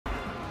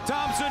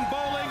Thompson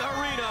Bowling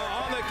Arena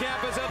on the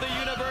campus of the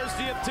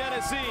University of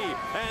Tennessee.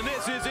 And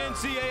this is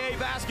NCAA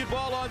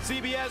basketball on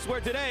CBS,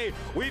 where today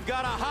we've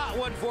got a hot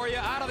one for you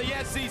out of the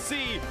SEC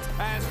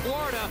as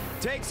Florida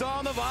takes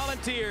on the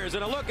Volunteers.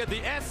 And a look at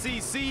the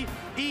SEC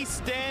East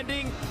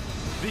standing.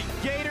 The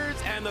Gators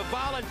and the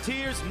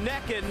Volunteers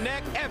neck and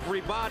neck,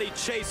 everybody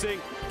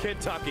chasing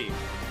Kentucky.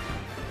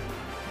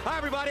 Hi,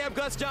 everybody. I'm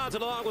Gus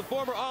Johnson, along with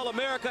former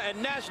All-America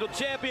and national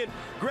champion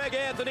Greg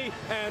Anthony,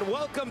 and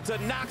welcome to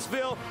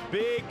Knoxville.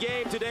 Big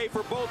game today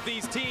for both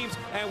these teams,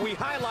 and we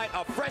highlight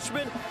a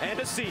freshman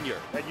and a senior.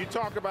 And you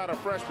talk about a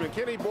freshman.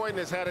 Kenny Boynton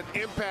has had an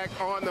impact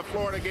on the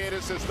Florida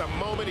Gators since the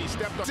moment he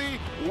stepped up. See,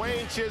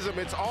 Wayne Chisholm,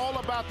 it's all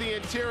about the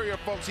interior,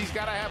 folks. He's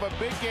got to have a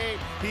big game.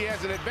 He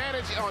has an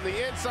advantage on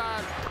the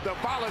inside. The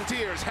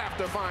Volunteers have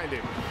to find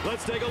him.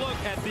 Let's take a look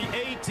at the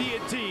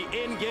AT&T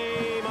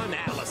in-game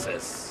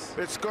analysis.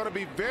 It's going to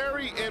be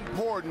very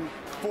important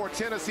for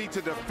Tennessee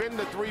to defend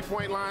the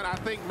three-point line. I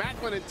think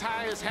Macklin and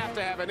Tyus have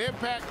to have an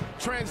impact.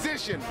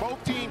 Transition,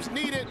 both teams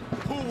need it.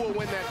 Who will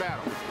win that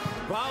battle?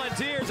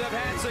 Volunteers have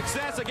had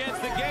success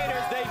against the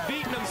Gators. They've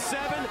beaten them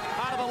 7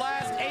 out of the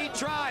last 8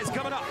 tries.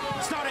 Coming up,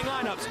 starting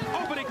lineups,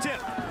 opening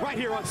tip, right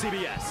here on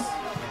CBS.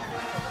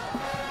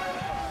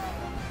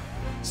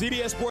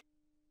 CBS Sports.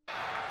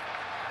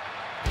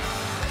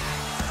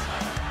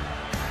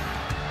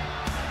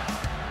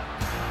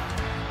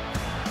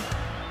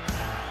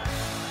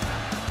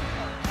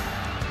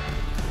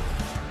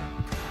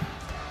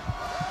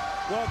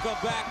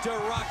 Welcome back to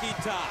Rocky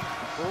Top.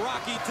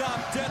 Rocky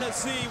Top,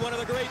 Tennessee, one of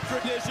the great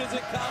traditions in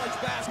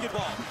college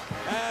basketball.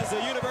 As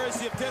the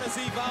University of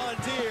Tennessee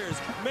Volunteers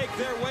make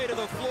their way to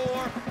the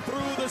floor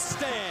through the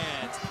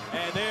stands.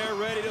 And they're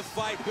ready to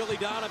fight Billy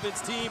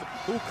Donovan's team,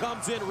 who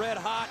comes in red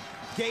hot.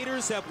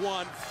 Gators have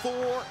won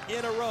 4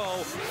 in a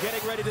row,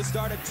 getting ready to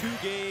start a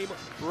 2-game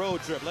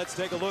road trip. Let's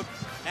take a look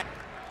at...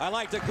 I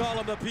like to call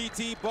him the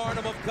P.T.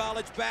 Barnum of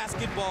college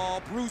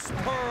basketball. Bruce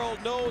Pearl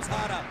knows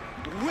how to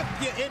whip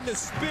you into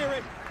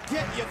spirit,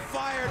 get you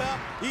fired up.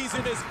 He's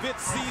in his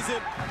 5th season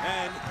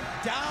and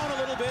down a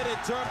little bit in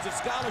terms of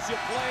scholarship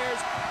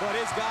players, but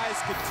his guys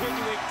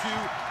continuing to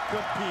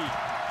compete.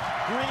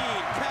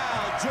 Green,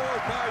 Cal,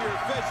 Jordan are your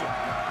official.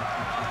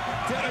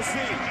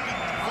 Tennessee,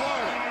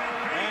 Florida,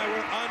 and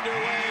we're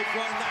underway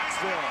from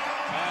Knoxville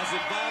as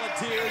the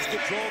Volunteers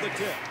control the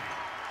tip.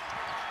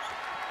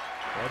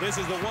 Well, this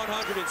is the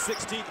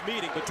 116th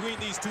meeting between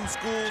these two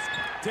schools.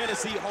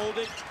 Tennessee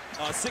holding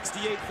a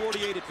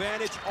 68-48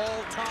 advantage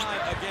all time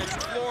against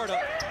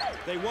Florida.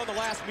 They won the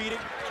last meeting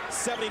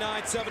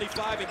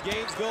 79-75 in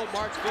Gainesville,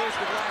 March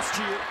 1st of last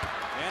year,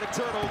 and a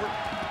turnover.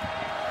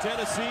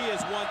 Tennessee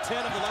has won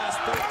 10 of the last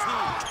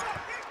 13.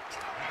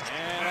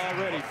 And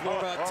already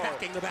Florida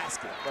attacking the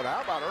basket. But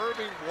how about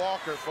Irving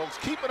Walker, folks?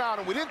 Keep it on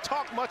him. We didn't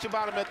talk much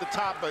about him at the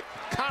top, but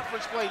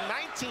conference play,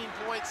 19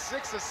 points,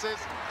 6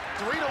 assists,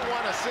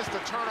 3-to-1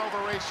 assist-to-turnover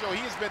ratio.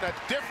 He has been a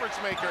difference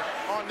maker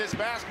on this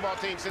basketball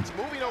team since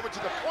moving over to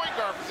the point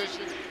guard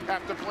position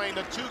after playing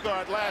the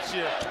 2-guard last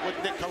year with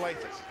Nick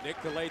Calathes.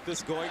 Nick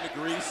Calathes going to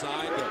Greece,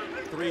 signed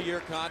a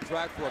 3-year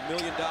contract for $1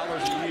 million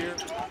a year.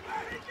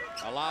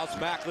 Allows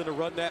Macklin to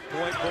run that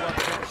point, pull up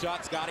 10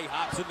 shots. Scotty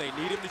Hobson, they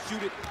need him to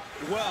shoot it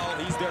well.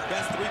 He's their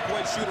best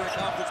 3-point shooter in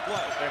conference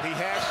play. And he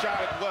has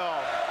shot it well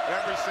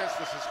ever since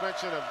the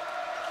suspension of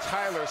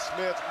Tyler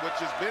Smith, which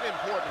has been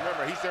important.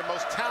 Remember, he's their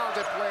most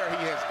talented player.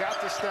 He has got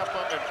to step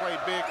up and play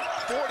big.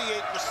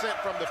 48%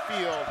 from the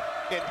field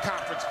in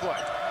conference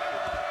play.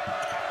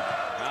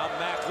 Now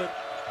Macklin,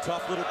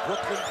 tough little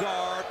Brooklyn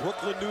guard,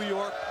 Brooklyn, New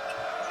York.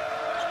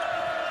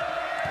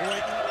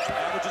 Boynton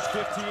averages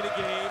 15 a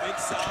game,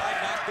 inside,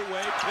 knocked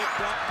away, picked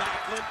up,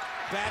 Macklin,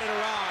 batted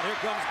around. Here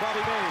comes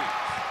Bobby Mays.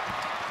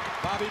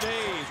 Bobby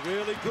Mays,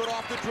 really good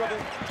off the dribble.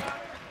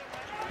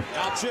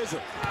 Now Chisholm,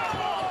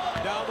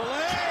 down the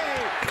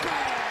lane,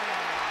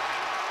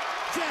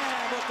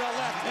 jam with the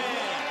left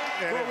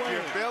hand. And if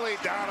you're Billy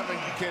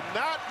Donovan, you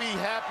cannot be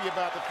happy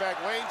about the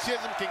fact Wayne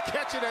Chisholm can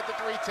catch it at the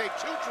 3, take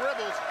 2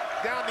 dribbles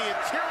down the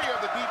interior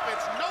of the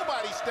defense.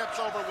 Nobody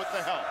steps over with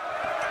the help.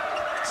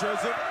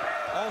 Chisholm,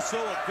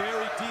 also a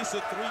very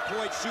decent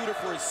 3-point shooter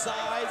for his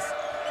size,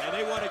 and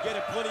they want to get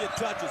him plenty of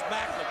touches.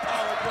 Macklin,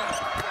 power play,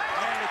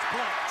 and it's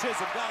blocked.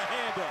 Chisholm got a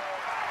hand up.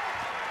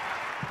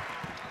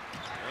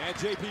 And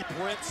J.P.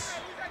 Prince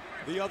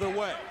the other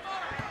way.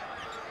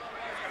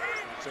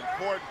 It's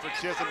important for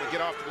Chisholm to get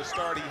off to the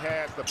start he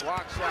has. The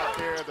block shot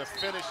there, the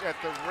finish at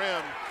the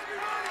rim.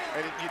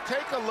 And if you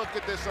take a look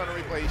at this on the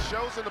replay, he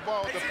shows in the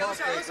ball with the pump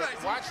fake.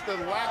 Watch the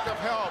lack of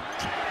help.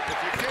 If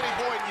you're Kenny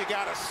Boynton, you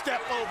got to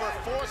step over,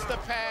 force the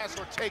pass,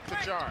 or take the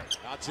charge.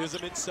 Now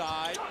Chisholm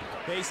inside,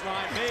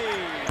 baseline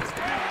Mays.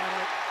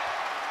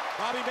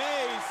 Bobby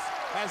Mays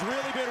has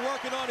really been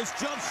working on his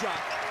jump shot.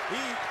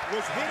 He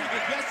was hitting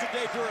it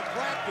yesterday during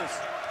practice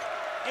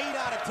 8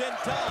 out of 10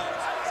 times.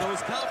 So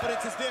his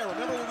confidence is there.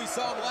 Remember when we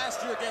saw him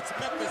last year against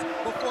Memphis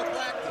before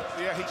practice?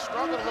 Yeah, he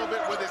struggled a little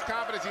bit with his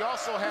confidence. He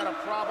also had a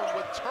problem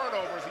with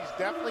turnovers. He's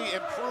definitely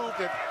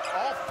improved in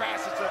all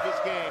facets of his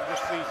game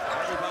this season.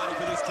 Everybody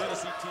for this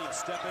Tennessee team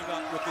stepping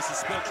up with the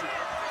suspension.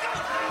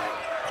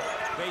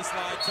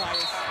 Baseline,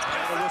 Tyus,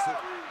 and a whistle.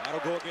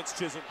 That'll go against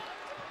Chisholm.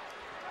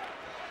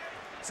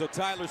 So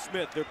Tyler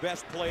Smith, their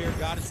best player,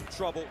 got in some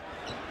trouble.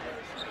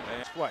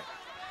 And play.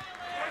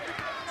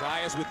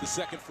 Tyus with the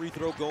second free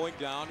throw going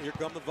down. Here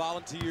come the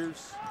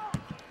Volunteers.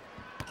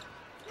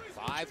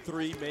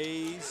 5-3,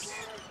 Mays.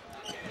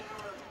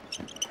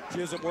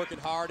 Chisholm working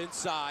hard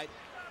inside.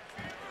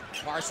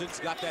 Parsons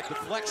got that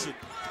deflection,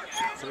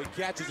 so he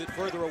catches it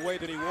further away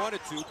than he wanted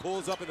to,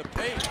 pulls up in the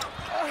paint.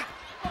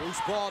 Loose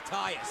ball,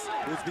 Tyus,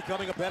 who's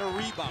becoming a better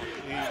rebounder.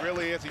 He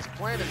really is. He's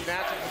playing his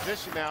natural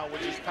position now,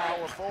 which is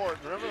power forward.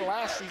 Remember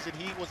last season,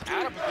 he was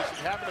out of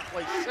position, having to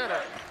play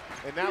center.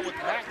 And now with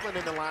Macklin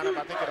in the lineup,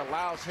 I think it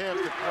allows him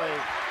to play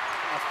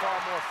a far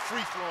more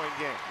free-flowing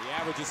game. He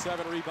averages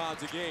 7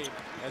 rebounds a game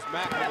as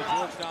Macklin, the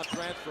Georgetown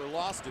transfer,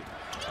 lost it.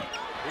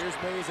 Here's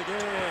Mays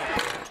again.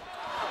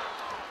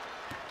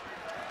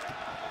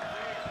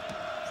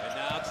 And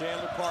now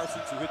Chandler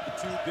Parsons, who hit the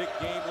 2 big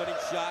game-winning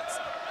shots,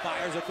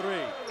 fires a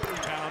 3.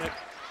 Count it.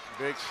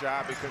 Big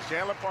shot because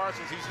Chandler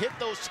Parsons, he's hit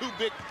those 2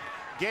 big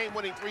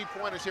game-winning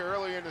 3-pointers here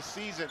earlier in the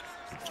season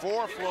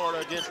for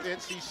Florida against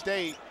NC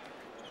State.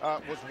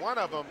 Was one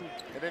of them,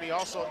 and then he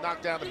also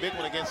knocked down the big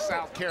one against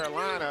South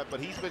Carolina, but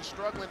he's been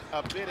struggling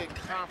a bit in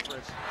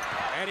conference.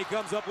 And he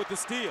comes up with the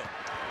steal.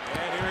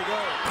 And here he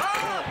goes.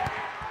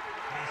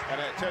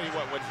 And I tell you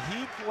what, when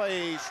he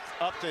plays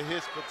up to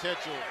his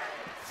potential,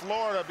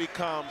 Florida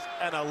becomes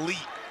an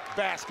elite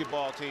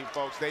basketball team,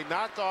 folks. They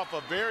knocked off a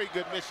very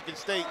good Michigan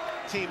State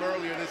team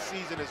earlier this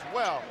season as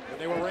well.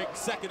 And they were ranked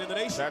 2nd in the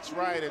nation. That's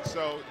right, and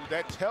so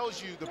that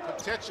tells you the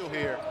potential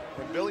here.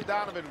 And Billy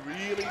Donovan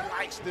really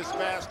likes this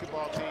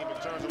basketball team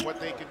in terms of what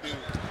they can do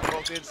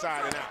both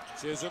inside and out.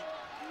 Chisholm,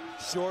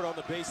 short on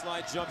the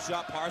baseline jump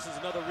shot. Parsons,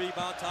 another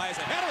rebound. Tyus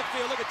ahead of the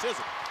field. Look at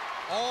Chisholm.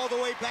 All the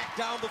way back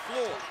down the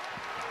floor.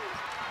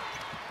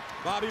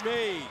 Bobby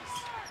Mays.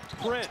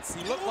 Prince,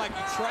 he looked like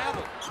he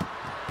traveled.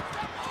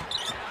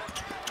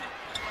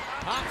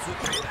 Thompson,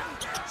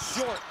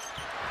 short.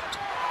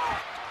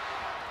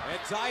 And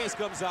Tyus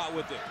comes out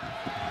with it.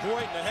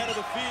 Boynton ahead of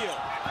the field.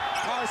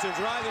 Parsons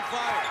rising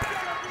fire.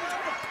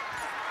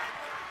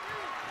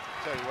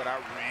 Tell you what,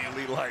 I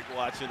really like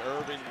watching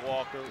Irving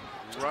Walker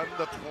run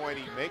the point.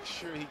 He makes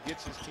sure he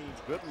gets his team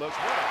good looks.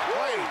 What a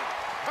play,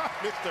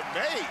 Mr.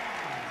 Mays.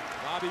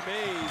 Bobby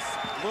Mays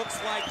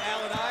looks like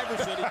Allen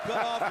Iverson. He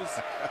cut off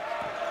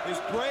his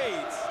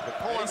braids.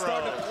 He's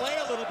starting to play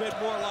a little bit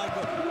more like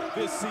him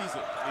this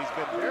season. He's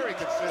been very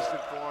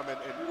consistent for him, and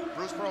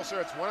Bruce Pearl said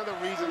it's one of the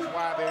reasons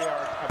why they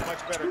are a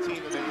much better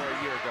team than they were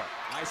a year ago.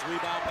 Nice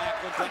rebound,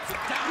 Macklin dumps it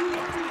down.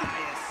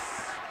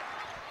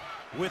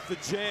 With the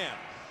jam.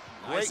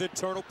 Nice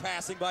internal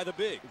passing by the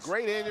bigs.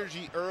 Great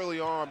energy early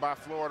on by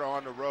Florida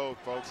on the road,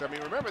 folks. I mean,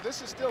 remember,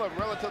 this is still a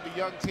relatively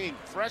young team.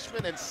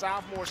 Freshmen and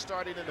sophomores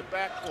starting in the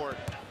backcourt,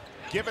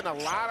 given a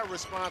lot of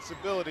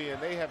responsibility,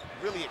 and they have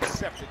really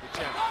accepted the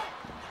challenge.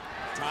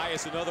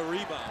 Tyus, another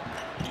rebound.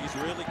 He's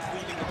really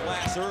cleaning the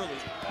glass early.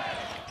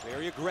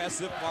 Very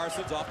aggressive.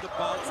 Parsons off the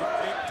bounce.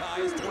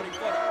 Tyus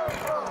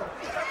 20-footer.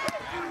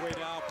 Halfway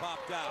down,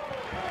 popped out.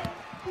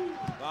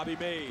 Bobby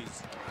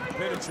Mays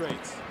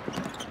penetrates.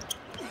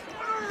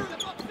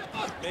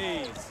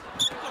 Mays.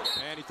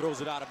 And he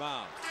throws it out of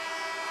bounds.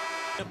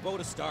 Tempo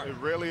to start. It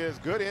really is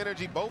good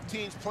energy. Both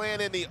teams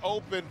playing in the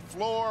open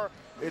floor.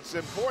 It's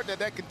important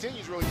that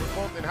continues really for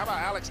both. And how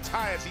about Alex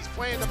Tyus? He's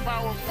playing the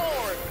power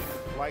forward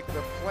like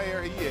the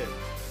player he is.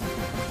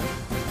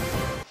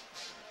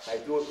 I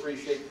do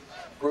appreciate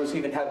Bruce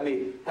even having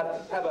me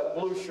have a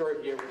blue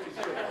shirt here, which is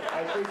good.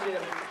 I appreciate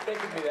him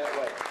thinking me that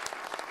way.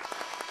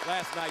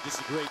 Last night,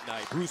 just a great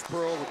night. Bruce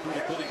Pearl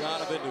recruited Billy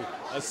Donovan to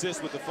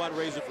assist with the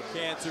fundraiser for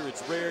cancer.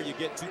 It's rare you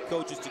get 2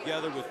 coaches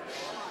together with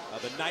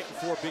the night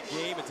before a big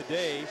game, and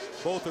today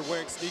both are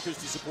wearing sneakers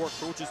to support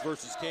Coaches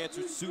versus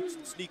Cancer, suits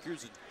and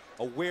sneakers, and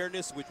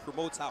awareness which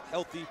promotes how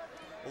healthy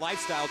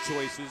lifestyle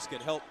choices can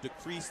help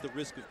decrease the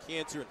risk of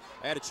cancer.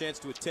 I had a chance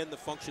to attend the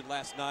function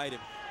last night,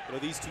 and you know,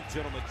 these 2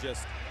 gentlemen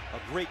just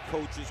great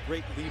coaches,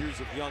 great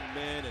leaders of young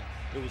men, and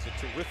it was a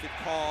terrific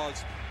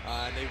cause,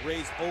 and they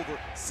raised over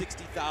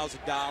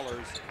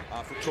 $60,000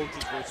 for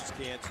Coaches versus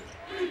Cancer.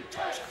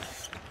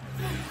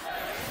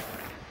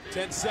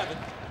 10-7,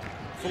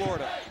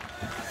 Florida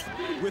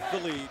with the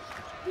lead.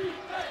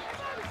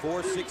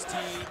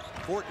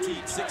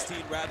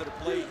 14-16 rather to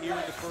play here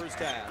in the first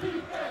half.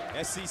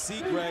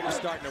 SEC, Greg, is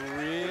starting to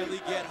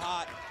really get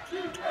hot.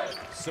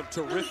 Some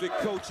terrific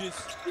coaches.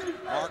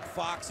 Mark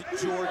Fox at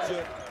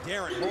Georgia.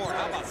 Darren Moore,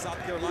 how about South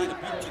Carolina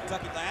beating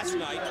Kentucky last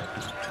night?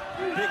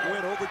 Big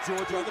win over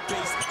Georgia on the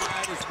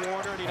baseline is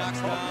Warner, and he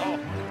knocks down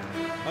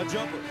a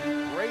jumper.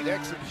 Great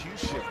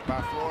execution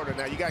by Florida.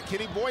 Now you got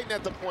Kenny Boynton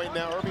at the point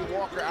now. Irving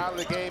Walker out of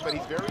the game, but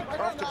he's very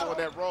comfortable in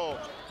that role.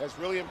 Has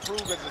really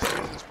improved as the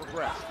season's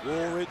progressed.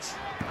 Woolridge,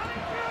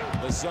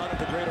 the son of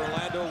the great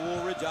Orlando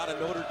Woolridge out of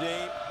Notre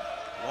Dame,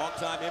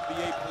 longtime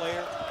NBA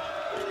player.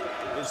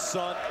 His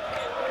son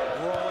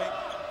growing,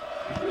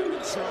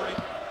 maturing,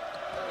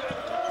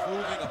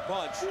 improving a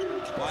bunch.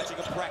 Watching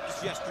him practice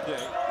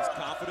yesterday. His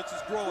confidence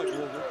is growing,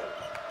 Woolridge.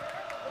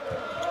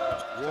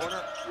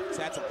 Warner has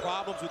had some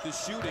problems with his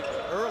shooting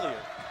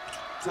earlier.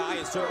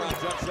 Tyus turnaround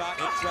jump shot,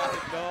 in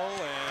traffic, no,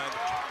 and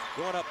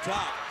going up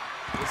top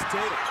is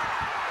Tatum.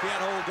 Can't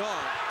hold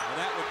on, and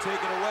that one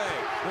taken away.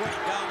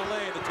 Boynton down the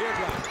lane, the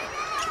teardrop.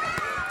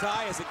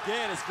 Tyus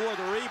again is for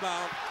the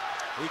rebound.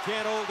 He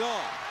can't hold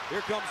on.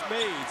 Here comes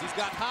Mays. He's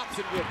got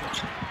Hobson with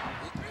him.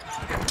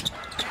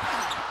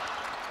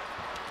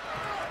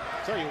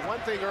 Tell you one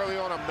thing early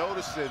on I'm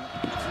noticing,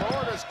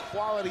 Florida's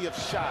quality of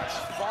shots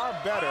far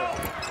better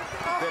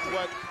than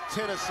what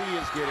Tennessee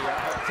is getting.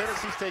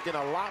 Tennessee's taking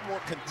a lot more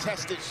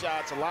contested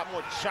shots, a lot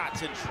more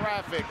shots in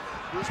traffic.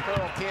 Bruce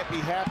Pearl can't be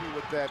happy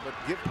with that, but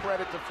give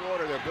credit to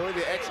Florida. Their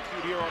ability to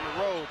execute here on the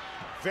road,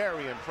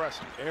 very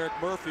impressive. Eric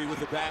Murphy with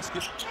the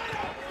basket,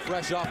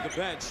 fresh off the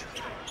bench.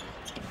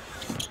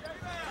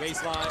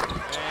 Baseline,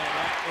 and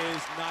that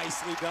is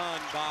nicely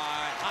done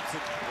by Hobson.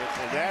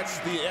 And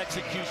that's the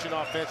execution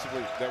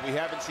offensively that we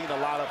haven't seen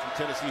a lot of from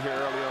Tennessee here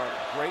early on.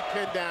 Great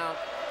pin down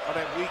on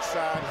that weak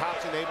side.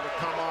 Hobson able to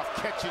come off,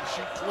 catch and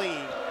shoot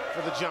clean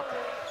for the jumper.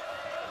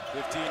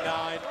 15-9.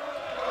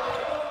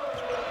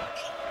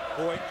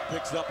 Boyd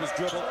picks up his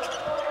dribble.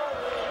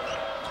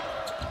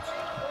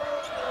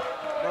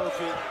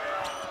 Murphy.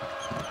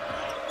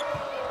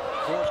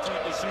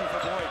 14 to shoot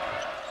for Boyd.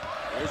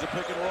 Here's a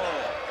pick and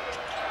roll.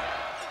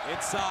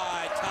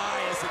 Inside,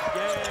 Tyus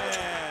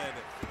again.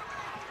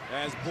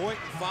 As Boynton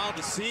found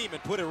the seam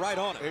and put it right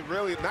on it. A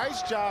really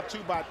nice job,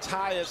 too, by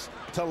Tyus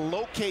to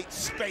locate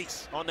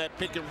space on that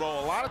pick and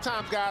roll. A lot of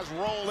times guys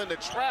roll into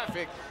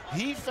traffic.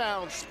 He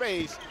found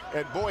space,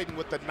 and Boynton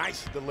with the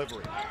nice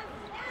delivery.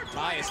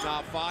 Tyus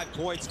now 5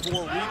 points,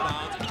 4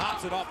 rebounds,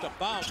 pops it off the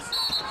bounce.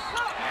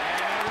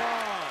 And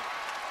one.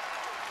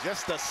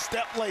 Just a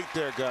step late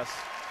there, Gus,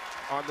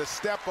 on the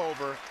step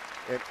over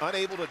and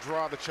unable to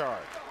draw the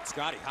charge.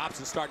 Scotty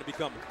Hobson starting to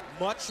become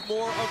much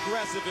more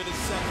aggressive in his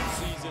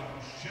second season.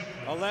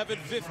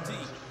 11:50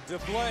 to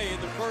play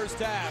in the first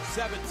half.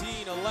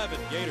 17-11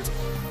 Gators.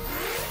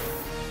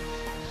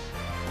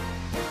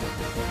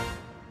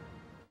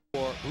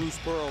 For Bruce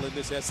Pearl in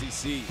this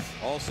SEC.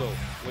 Also,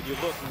 when you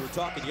look, we were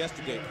talking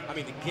yesterday, I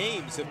mean, the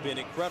games have been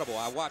incredible.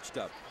 I watched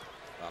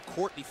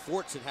Courtney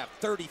Fortson have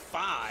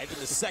 35 in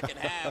the second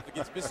half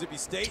against Mississippi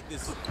State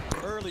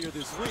earlier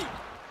this week.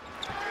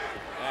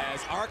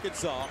 As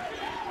Arkansas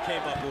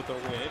came up with a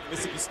win.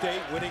 Mississippi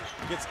State winning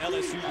against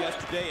LSU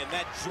yesterday, and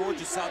that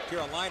Georgia-South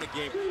Carolina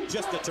game,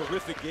 just a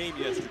terrific game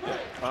yesterday.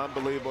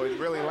 Unbelievable.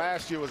 Really,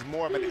 last year was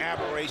more of an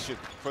aberration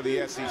for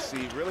the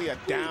SEC. Really a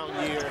down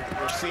year.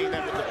 We're seeing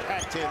that with the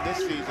Pac-10 this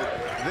season.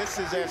 This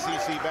is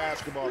SEC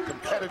basketball.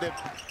 Competitive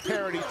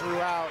parity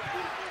throughout.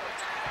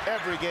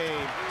 Every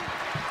game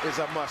is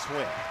a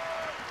must-win.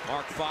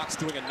 Mark Fox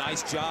doing a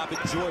nice job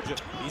at Georgia.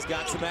 He's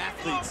got some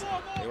athletes.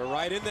 They were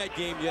right in that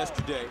game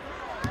yesterday.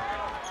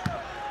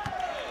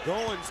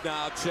 Goins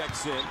now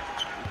checks in.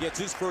 He gets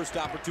his first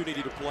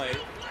opportunity to play.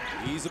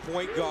 He's a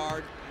point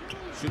guard.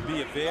 Should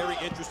be a very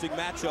interesting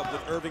matchup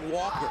with Irving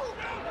Walker.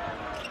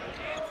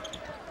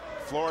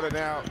 Florida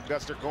now,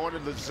 Gus, they're going to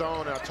the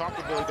zone. I talked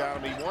to Billy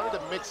Donovan. He wanted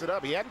to mix it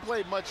up. He hadn't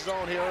played much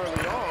zone here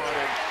early on.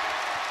 And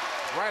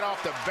right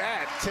off the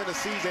bat,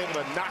 Tennessee's able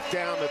to knock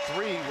down the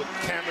three with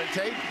Cameron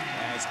Tatum.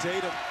 As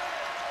Tatum,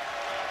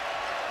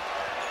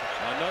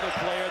 another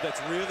player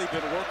that's really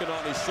been working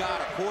on his shot.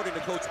 According to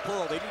Coach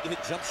Pearl, they need to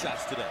hit jump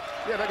shots today.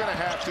 Yeah, they're going to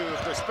have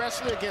to,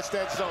 especially against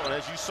that zone,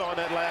 as you saw in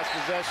that last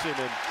possession.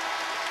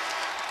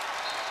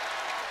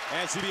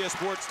 And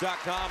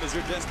CBSSports.com is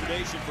your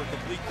destination for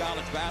complete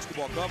college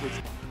basketball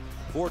coverage.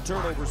 4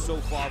 turnovers so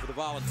far for the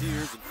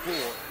Volunteers and 4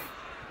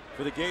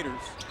 for the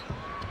Gators.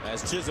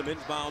 As Chisholm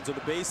inbounds on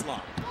the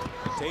baseline.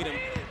 Tatum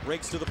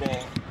breaks to the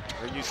ball.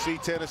 And you see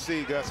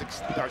Tennessee, Gus,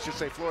 or I should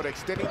say Florida,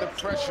 extending the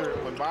pressure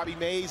when Bobby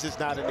Mays is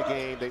not in the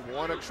game. They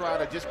want to try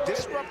to just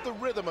disrupt the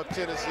rhythm of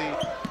Tennessee,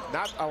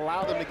 not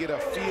allow them to get a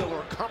feel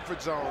or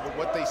comfort zone with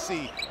what they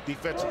see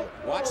defensively.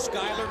 Watch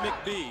Skylar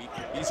McBee.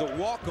 He's a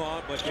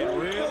walk-on, but can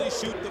really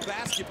shoot the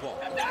basketball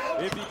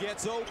if he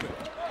gets open.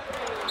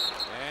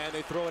 And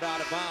they throw it out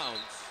of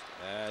bounds.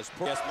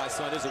 Yes, my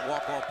son is a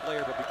walk-on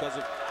player, but because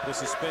of the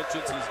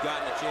suspensions, he's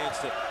gotten a chance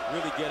to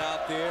really get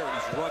out there, and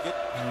he's rugged.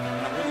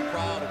 And I'm really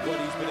proud of what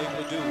he's been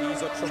able to do.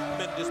 He's a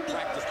tremendous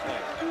practice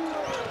player,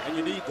 and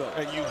you need those.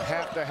 And you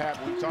have to have,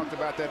 we've talked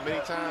about that many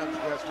times,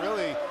 that's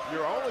really,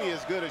 you're only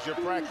as good as your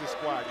practice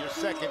squad, your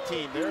second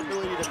team, their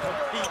ability to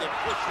compete and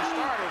push the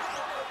starters.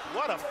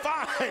 What a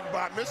find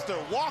by Mr.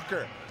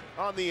 Walker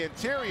on the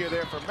interior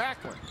there for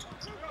Macklin.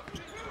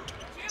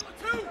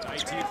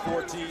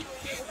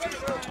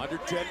 19-14, under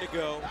 10 to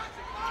go.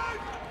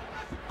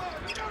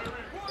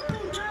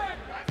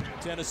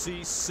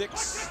 Tennessee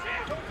 6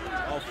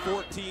 of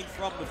 14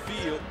 from the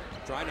field,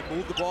 trying to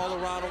move the ball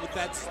around with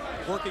that,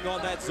 working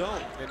on that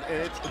zone. And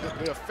it's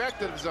the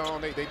effective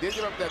zone. They did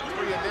give up that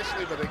 3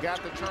 initially, but they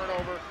got the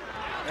turnover,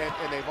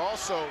 and they've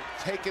also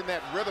taken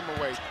that rhythm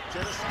away.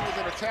 Tennessee was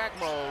in attack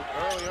mode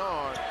early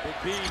on.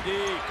 Big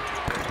BD.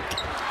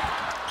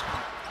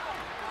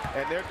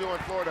 And they're doing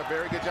Florida a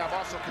very good job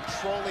also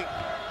controlling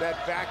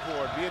that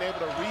backboard, being able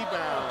to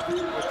rebound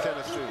with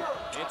Tennessee.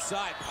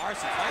 Inside,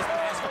 Parsons, nice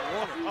pass from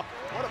Warner.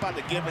 What about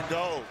the give and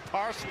go?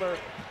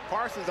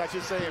 Parsons, I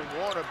should say, and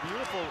Warner,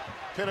 beautiful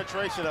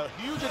penetration. A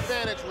huge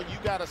advantage when you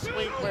got a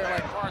swing player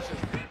like Parsons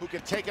who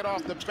can take it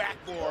off the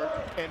backboard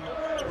and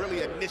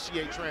really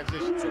initiate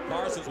transition. So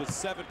Parsons with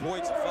 7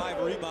 points and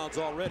 5 rebounds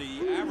already.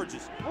 He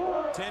averages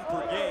 10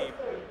 per game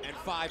and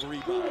 5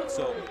 rebounds.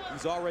 So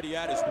he's already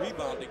at his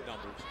rebounding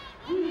numbers.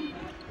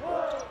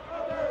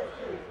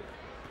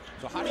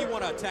 So how do you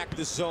want to attack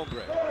this zone,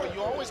 Greg? Well,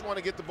 you always want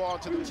to get the ball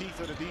into the teeth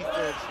of the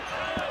defense.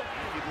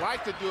 You'd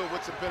like to do it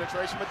with some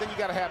penetration, but then you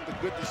got to have the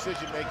good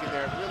decision-making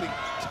there. Really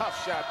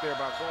tough shot there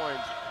by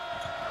Goins.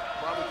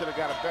 Probably could have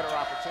got a better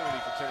opportunity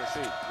for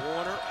Tennessee.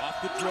 Warner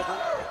off the dribble.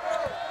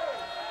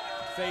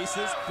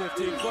 Faces,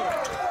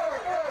 15-footer.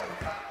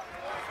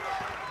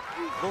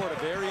 Florida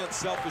very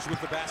unselfish with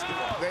the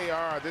basketball. They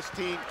are. This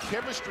team,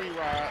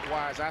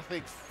 chemistry-wise, I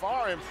think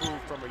far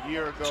improved from a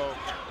year ago.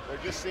 There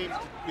just seems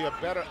to be a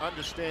better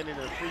understanding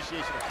and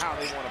appreciation of how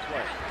they want to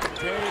play.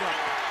 Tatum.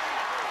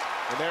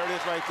 And there it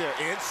is right there.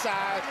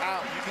 Inside,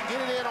 out. You can get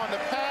it in on the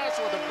pass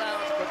or the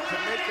bounce, but to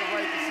make the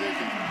right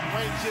decision,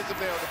 Wayne Chisholm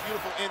there with a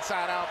beautiful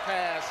inside-out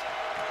pass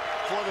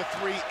for the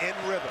 3 in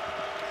rhythm.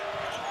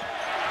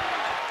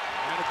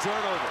 And a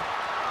turnover.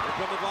 Here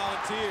come the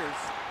Volunteers.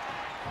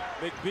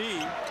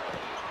 McBee.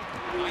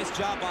 Nice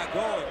job by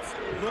Goins,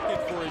 looking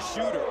for a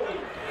shooter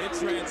in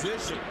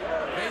transition.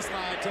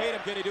 Baseline,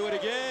 Tatum, can he do it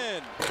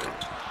again?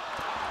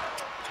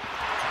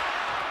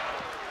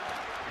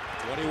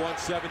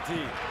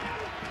 21-17.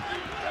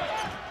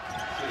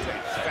 It's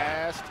a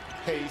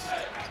fast-paced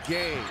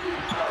game.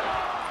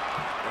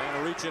 And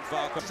a reach-in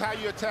foul. This is how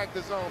you attack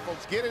the zone,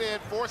 folks. Get it in,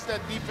 force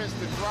that defense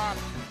to drop,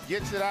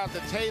 gets it out to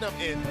Tatum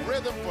in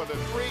rhythm for the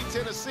 3.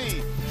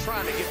 Tennessee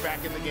trying to get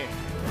back in the game.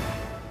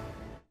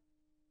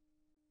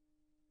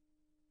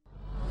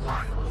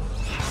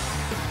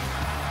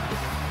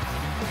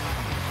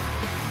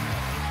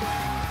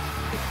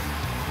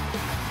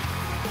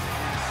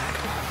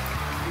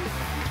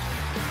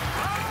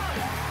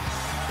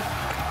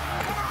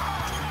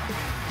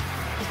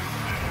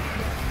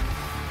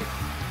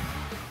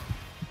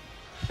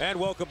 And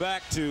welcome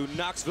back to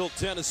Knoxville,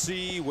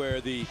 Tennessee,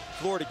 where the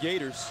Florida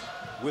Gators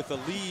with a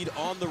lead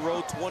on the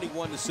road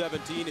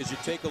 21-17 as you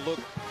take a look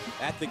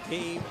at the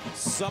game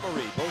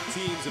summary. Both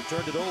teams have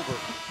turned it over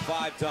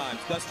 5 times.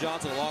 Gus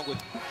Johnson along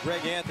with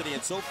Greg Anthony,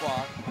 and so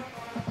far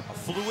a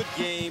fluid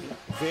game,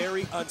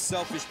 very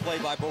unselfish play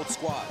by both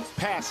squads.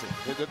 Passing.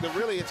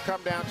 Really, it's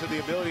come down to the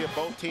ability of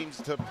both teams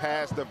to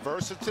pass. The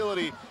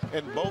versatility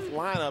in both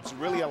lineups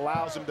really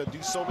allows them to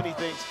do so many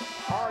things.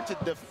 Hard to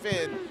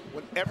defend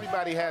when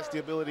everybody has the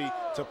ability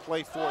to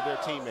play for their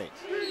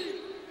teammates.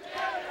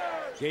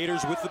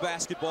 Gators with the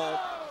basketball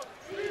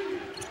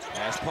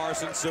as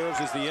Parsons serves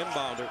as the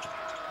inbounder.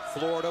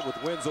 Florida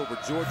with wins over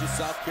Georgia,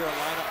 South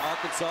Carolina,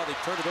 Arkansas. They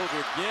turn it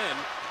over again.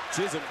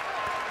 Chisholm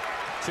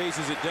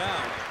chases it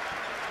down.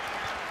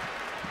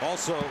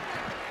 Also,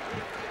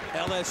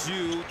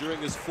 LSU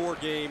during this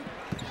 4-game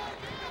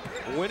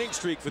winning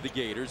streak for the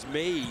Gators.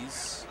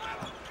 Mays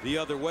the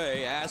other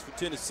way. As for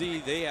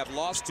Tennessee, they have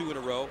lost 2 in a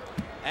row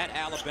at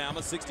Alabama,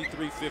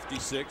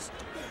 63-56.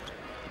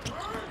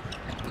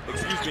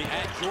 Excuse me,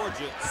 at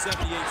Georgia,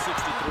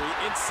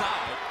 78-63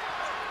 inside.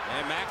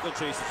 And Macklin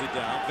chases it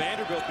down.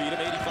 Vanderbilt beat him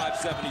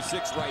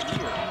 85-76 right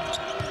here.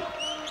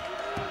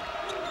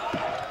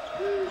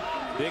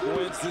 Big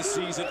wins this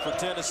season for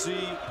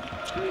Tennessee.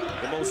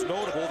 The most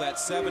notable, that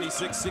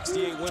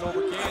 76-68 win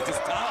over Kansas.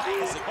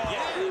 Ties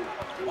again.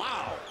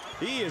 Wow.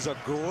 He is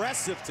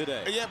aggressive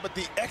today. Yeah, but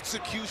the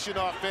execution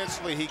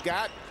offensively, he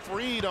got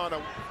freed on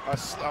a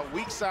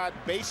weak side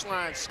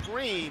baseline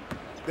screen.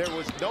 There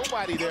was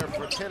nobody there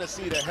for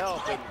Tennessee to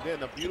help, and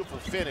then a beautiful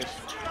finish.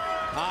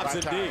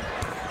 Hobson deep.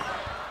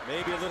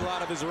 Maybe a little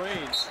out of his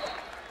range.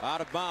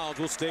 Out of bounds.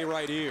 We'll stay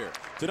right here.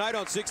 Tonight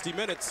on 60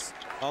 Minutes.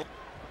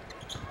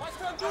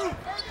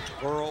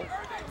 Earl.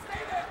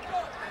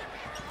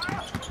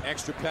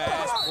 Extra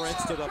pass.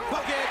 Prince to the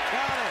bucket.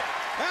 Got it.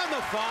 And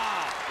the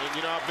foul. And,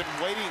 you know, I've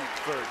been waiting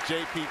for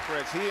J.P.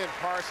 Prince. He and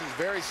Parsons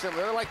very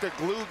similar. They're like the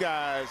glue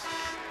guys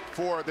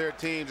for their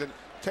teams. And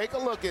take a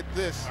look at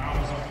this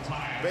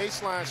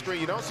baseline screen.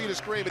 You don't see the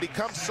screen, but he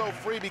comes so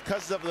free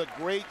because of the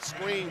great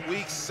screen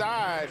weak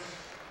side.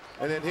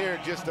 And then here,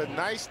 just a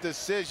nice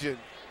decision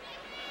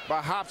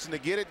by Hobson to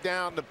get it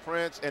down to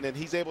Prince, and then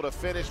he's able to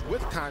finish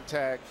with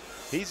contact.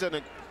 He's an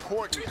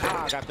important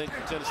cog, I think,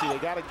 for Tennessee. They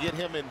got to get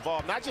him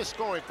involved. Not just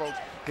scoring, folks.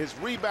 His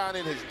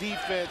rebounding, his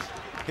defense,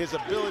 his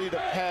ability to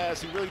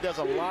pass. He really does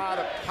a lot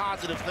of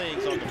positive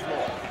things on the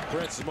floor.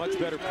 Prince is a much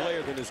better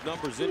player than his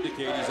numbers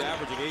indicate. He's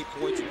averaging 8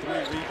 points and 3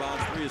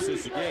 rebounds, 3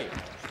 assists a game.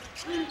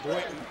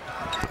 Boynton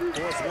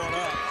forced one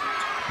up.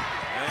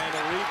 And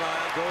the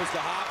rebound goes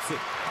to Hobson.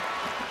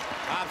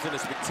 Hobson, a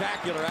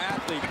spectacular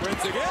athlete.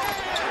 Prince again.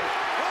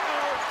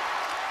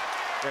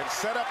 And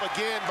set up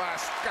again by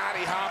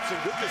Scotty Hobson.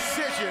 Good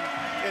decision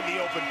in the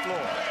open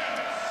floor.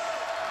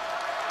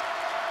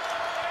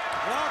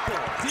 Walker,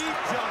 deep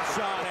jump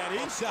shot, and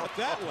he shot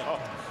that one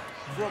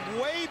from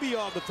way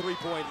beyond the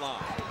three-point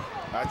line.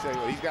 I tell you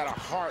what, he's got a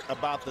heart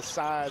about the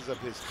size of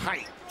his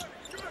height.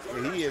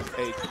 He is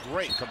a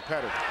great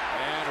competitor.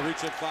 And a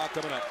reach-in foul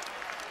coming up.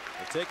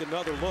 We'll take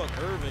another look.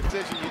 Irving.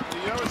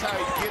 You notice how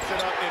he gets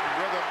it up in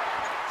rhythm,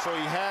 so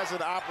he has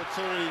an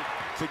opportunity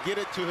to get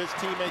it to his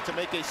teammate to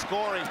make a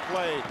scoring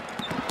play.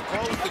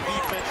 Close the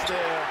defense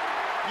there.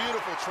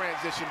 Beautiful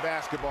transition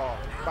basketball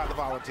by the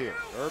Volunteers.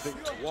 Irving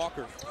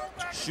Walker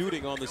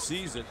shooting on the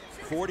season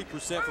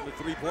 40% from the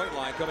three-point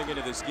line coming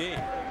into this game.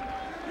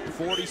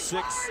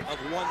 46 of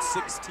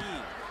 116.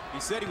 He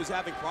said he was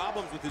having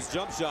problems with his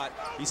jump shot.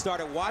 He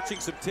started watching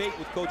some tape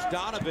with Coach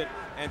Donovan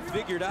and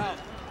figured out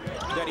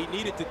that he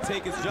needed to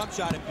take his jump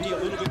shot and be a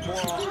little bit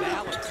more off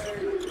balance.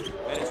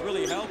 And it's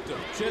really helped him.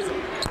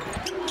 Chisholm.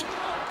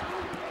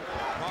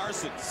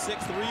 Carson,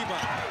 sixth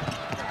rebound.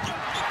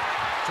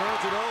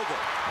 Turns it over.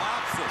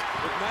 Hobson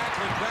with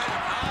Macklin back.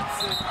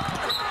 Hobson.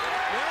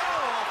 No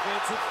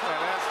offensive foul.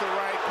 And that's the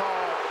right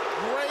call.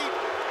 Great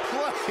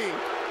play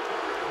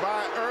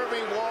by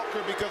Irving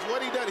Walker, because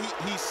what he did,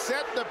 he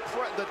set the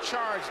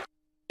charge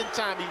in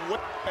time.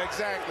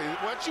 Exactly.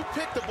 Once you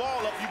pick the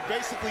ball up, you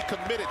basically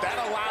committed. That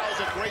allows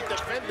a great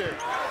defender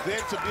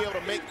then to be able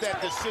to make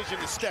that decision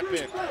to step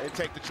in and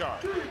take the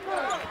charge.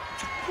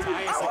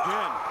 Tyus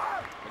again.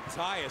 And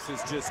Tyus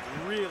has just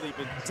really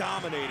been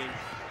dominating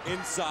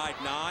inside.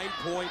 9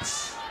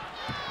 points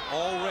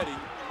already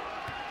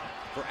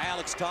for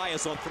Alex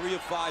Tyus on 3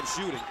 of 5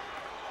 shooting.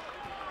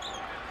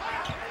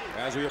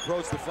 As we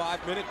approach the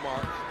 5-minute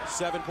mark,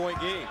 7-point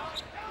game.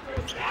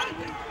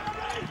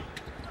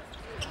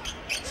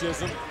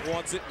 Chisholm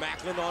wants it.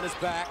 Macklin on his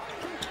back.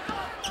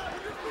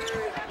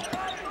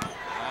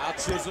 Now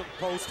Chisholm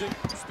posting,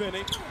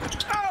 spinning.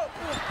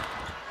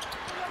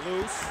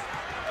 Loose.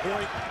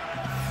 Point.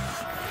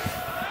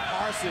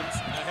 Parsons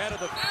ahead of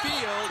the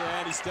field,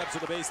 and he steps to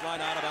the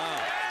baseline out of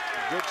bounds.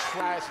 Good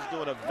Tyus is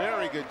doing a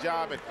very good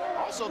job. And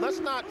also, let's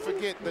not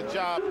forget the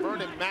job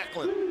Vernon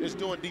Macklin is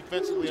doing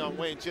defensively on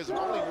Wayne Chisholm.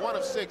 Only 1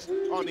 of 6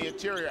 on the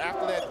interior.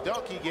 After that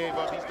dunk he gave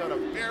up, he's done a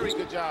very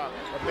good job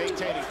of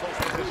maintaining close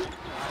position.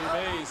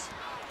 Mays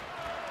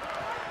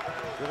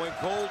going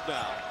cold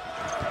now.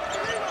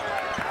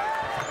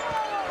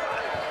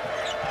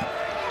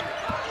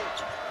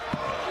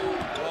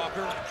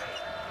 Walker.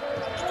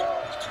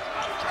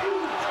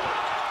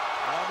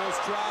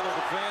 Almost traveled.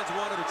 The fans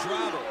wanted to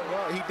travel.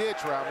 Well, he did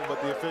travel,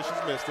 but the officials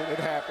missed it. It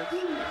happened.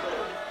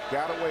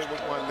 Got away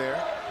with one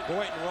there.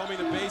 Boynton roaming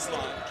the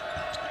baseline.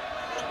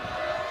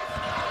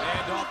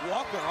 And off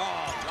Walker.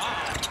 Oh,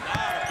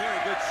 not a very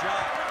good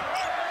shot.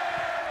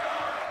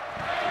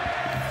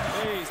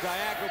 Mays,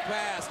 diagonal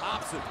pass.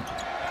 Hobson.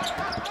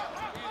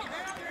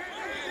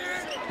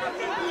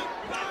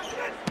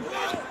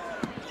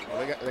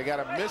 Well, they got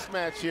a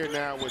mismatch here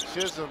now with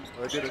Chisholm.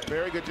 They did a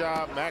very good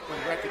job. Macklin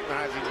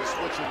recognizing and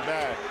switching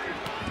back.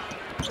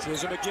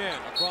 Chisholm again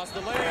across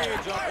the lane.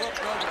 Jump hook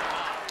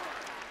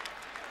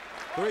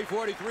over.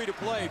 3:43 to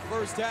play.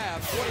 First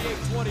half.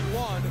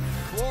 28-21.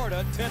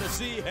 Florida,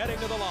 Tennessee heading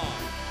to the line.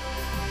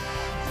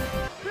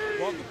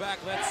 Welcome back.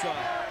 Let's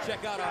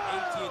check out our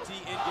AT&T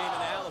in-game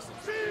analysis.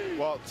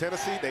 Well,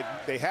 Tennessee,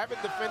 they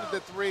haven't defended the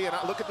 3, and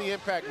look at the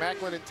impact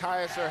Macklin and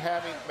Tyus are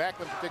having.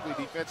 Macklin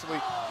particularly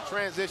defensively.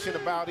 Transition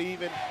about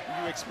even.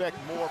 You expect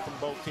more from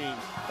both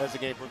teams as the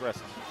game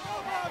progresses.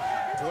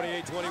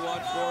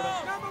 28-21, Florida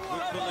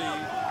with the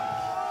lead.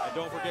 And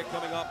don't forget,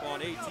 coming up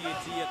on AT&T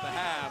at the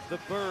half, the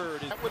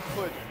Bird. That would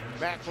put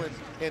Macklin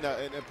in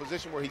a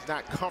position where he's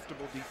not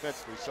comfortable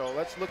defensively. So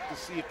let's look to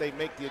see if they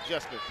make the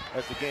adjustment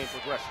as the game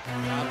progresses.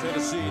 Now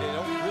Tennessee, they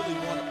don't really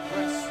want to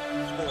press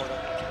Florida,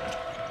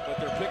 but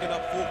they're picking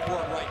up full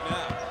court right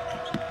now.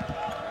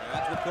 And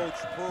that's what Coach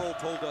Pearl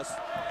told us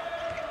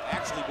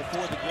actually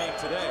before the game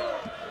today.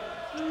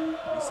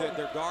 He said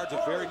their guards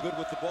are very good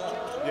with the ball.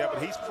 Yeah,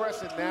 but he's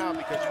pressing now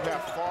because you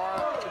have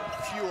far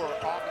fewer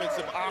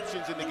offensive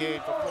options in the game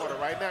for Florida.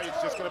 Right now,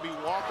 it's just going to be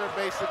Walker,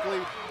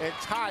 basically, and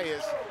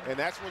Tyus, and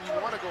that's when you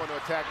want to go into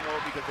attack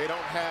mode because they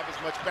don't have as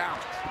much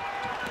balance.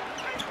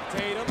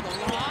 Tatum, the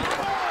line.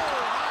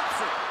 Oh,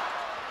 Hobson.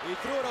 He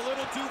threw it a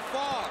little too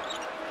far.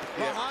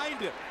 Behind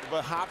him.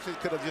 But Hobson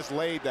could have just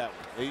laid that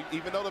one.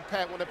 Even though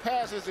when the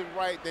pass isn't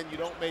right, then you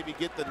don't maybe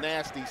get the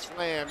nasty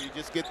slam. You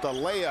just get the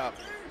layup.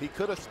 He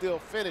could have still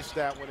finished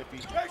that one if he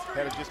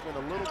had just been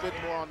a little bit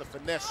more on the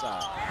finesse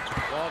side.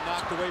 Ball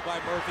knocked away by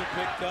Murphy,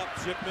 picked up.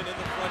 Shipman in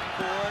the front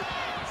court.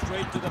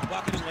 Straight to the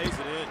bucket and lays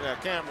it in. Yeah,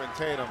 Cameron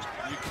Tatum.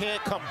 You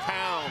can't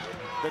compound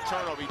the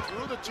turnover. He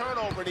threw the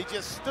turnover and he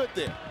just stood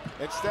there.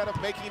 Instead of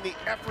making the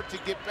effort to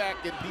get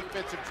back in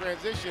defensive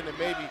transition and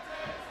maybe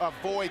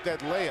avoid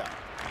that layup.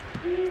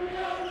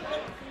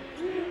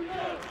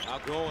 Now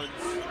Goins.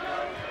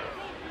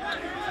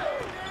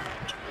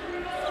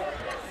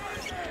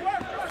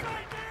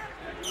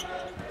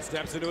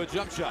 Steps into a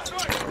jump shot.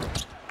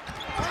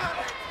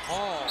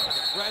 Oh, the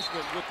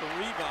freshman with the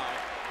rebound.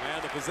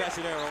 And the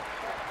possession arrow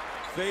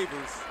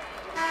favors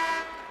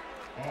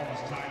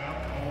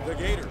the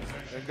Gators.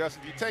 And Gus,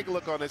 if you take a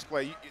look on this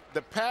play,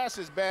 the pass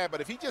is bad, but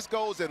if he just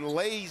goes and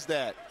lays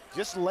that,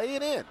 just lay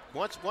it in.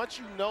 Once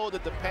you know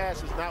that the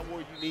pass is not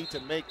where you need to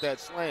make that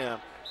slam,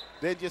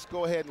 then just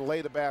go ahead and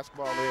lay the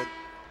basketball in.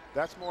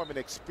 That's more of an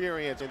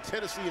experience, and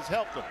Tennessee has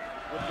helped them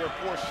with their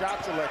poor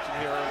shot selection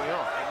here early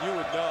on. And you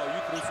would know,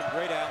 you threw some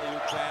great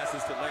alley-oop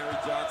passes to Larry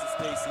Johnson,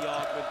 Stacey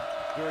Augmon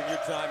during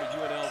your time at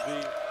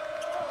UNLV.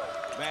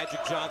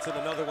 Magic Johnson,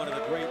 another one of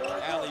the great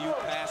alley-oop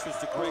passes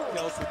to Greg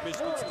Kels with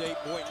Michigan State,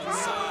 Boynton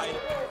inside.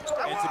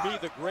 And to me,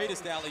 the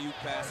greatest alley-oop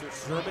passer,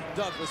 Sherman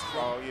Douglas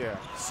from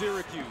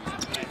Syracuse.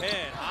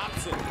 Ahead,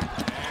 Hobson,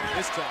 and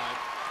this time,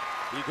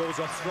 he goes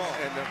up strong.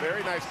 And a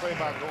very nice play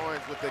by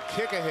Goins with the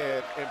kick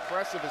ahead.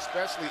 Impressive,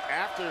 especially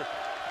after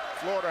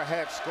Florida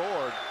had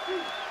scored.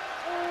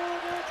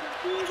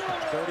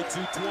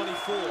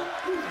 32-24.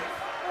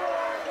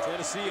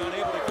 Tennessee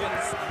unable to get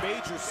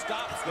major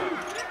stops there.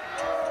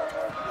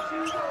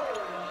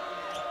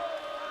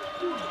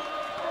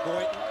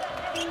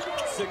 Boynton,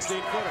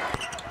 16-footer.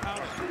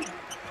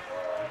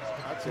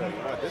 I tell you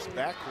what, this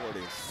backcourt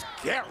is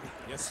scary.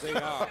 Yes, they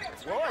are.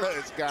 Florida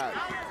has got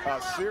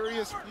a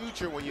serious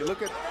future when you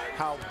look at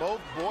how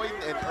both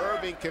Boynton and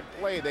Irving can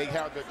play. They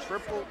have the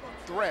triple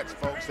threats,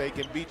 folks. They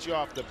can beat you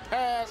off the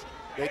pass,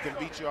 they can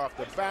beat you off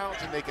the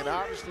bounce, and they can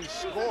obviously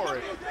score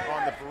it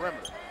on the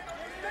perimeter.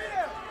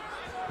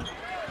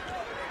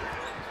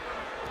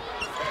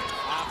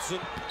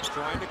 Hobson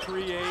trying to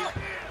create.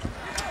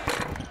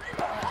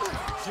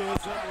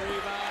 Chisholm,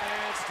 rebound,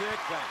 and stick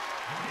back.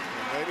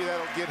 Maybe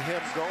that'll get him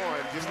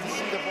going, just to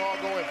see the ball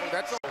going.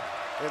 That's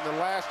in the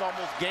last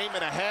almost game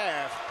and a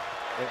half.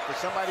 And for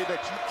somebody that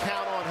you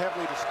count on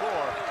heavily to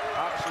score,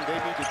 obviously they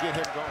need to get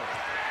him going.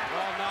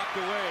 Well knocked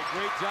away.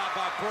 Great job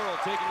by Pearl,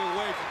 taking it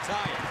away from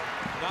Tyus.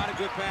 Not a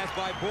good pass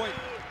by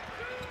Boynton.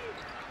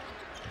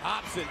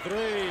 Hobson,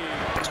 three.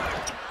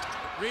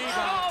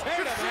 Rebound,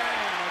 Tatum,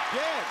 and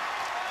again.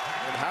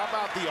 And how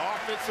about the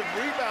offensive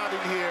rebounding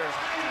here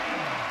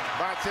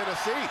by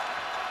Tennessee?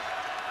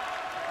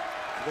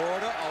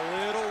 Florida a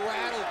little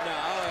rattled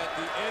now at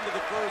the end of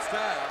the first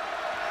half.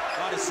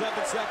 About a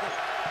 7-second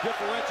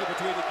differential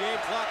between the game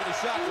clock and the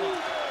shot clock.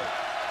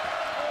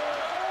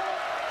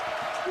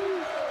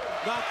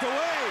 Knocked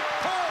away.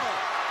 Pearl,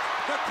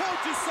 the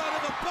coach's son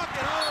of the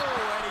bucket.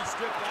 Oh, and he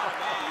stripped out of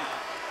bounds.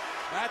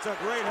 That's a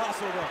great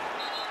hustle, though.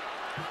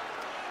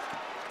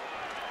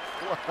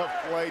 What a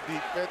play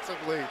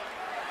defensively.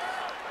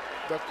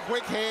 The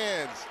quick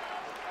hands.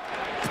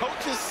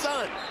 Coach's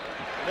son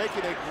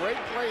making a great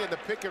play in the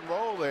pick and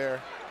roll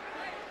there.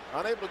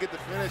 Unable to get the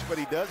finish, but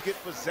he does get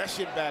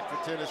possession back for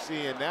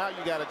Tennessee, and now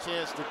you got a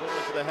chance to go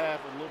into the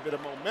half with a little bit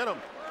of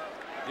momentum.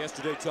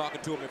 Yesterday,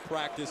 talking to him in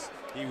practice,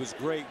 he was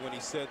great when he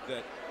said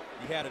that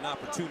he had an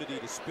opportunity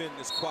to spend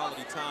this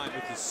quality time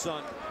with his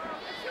son.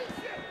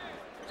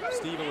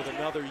 Stephen with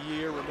another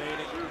year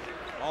remaining.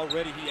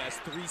 Already he has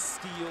 3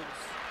 steals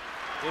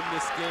in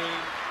this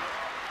game.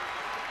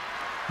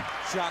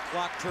 Shot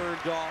clock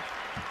turned off.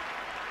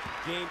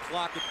 Game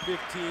clock at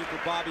 15 for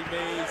Bobby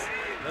Mays.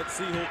 Let's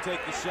see who'll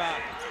take the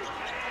shot.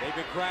 They've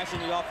been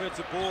crashing the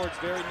offensive boards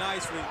very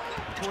nicely.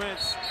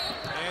 Prince,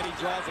 and he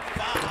draws a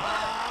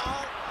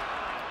foul.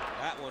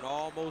 That one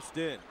almost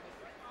in.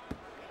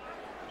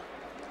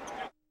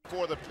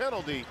 For the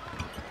penalty,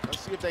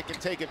 let's see if they can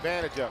take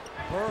advantage of it.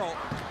 Pearl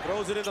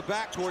throws it in the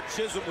backcourt.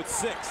 Chisholm with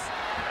 6.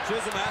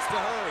 Chisholm has to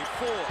hurry.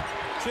 4.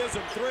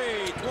 Chisholm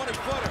 3.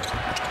 20-footer.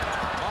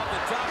 Off the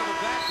top of the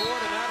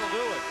backboard, and that'll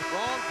do it.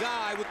 Wrong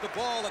guy with the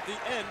ball at the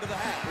end of the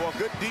half. Well,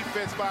 good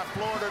defense by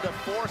Florida to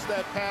force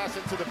that pass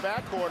into the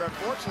backcourt.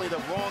 Unfortunately,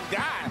 the wrong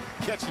guy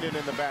catching it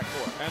in the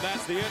backcourt. And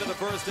that's the end of the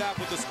first half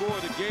with the score.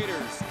 The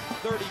Gators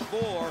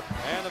 34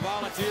 and the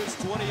Volunteers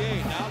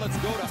 28. Now let's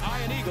go to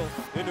Iron Eagle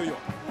in New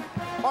York.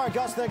 All right,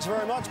 Gus, thanks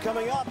very much.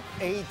 Coming up,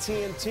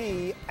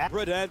 AT&T.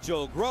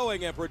 Prudential,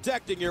 growing and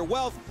protecting your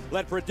wealth.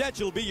 Let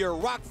Prudential be your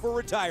rock for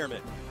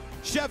retirement.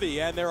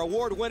 Chevy and their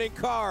award-winning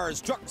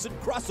cars, trucks, and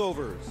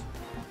crossovers.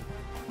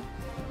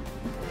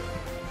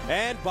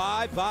 And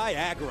by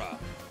Viagra.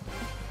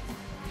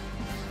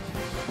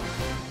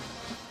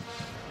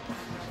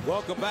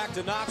 Welcome back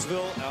to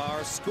Knoxville.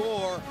 Our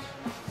score,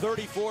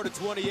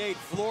 34-28,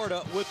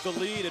 Florida with the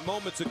lead. And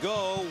moments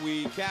ago,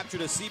 we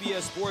captured a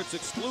CBS Sports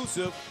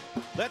exclusive.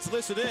 Let's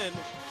listen in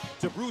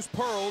to Bruce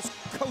Pearl's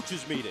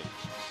coaches meeting.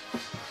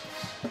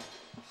 It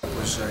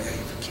was, hey,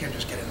 you can't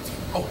just get in.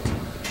 Oh.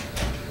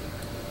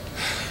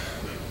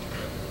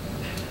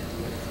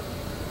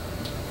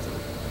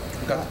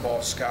 Got the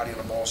ball, Scotty on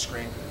the ball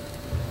screen.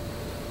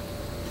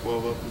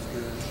 12 up was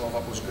good. 12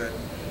 up was good.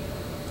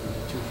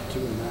 2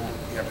 and 9.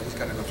 Yeah, but he's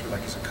got to go through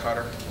like he's a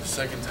cutter. The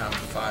second time,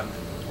 5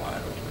 was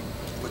wide open.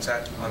 What's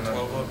that? On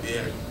 12 up,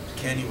 yeah.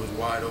 Kenny was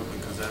wide open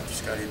because after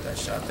Scotty hit that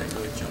shot, they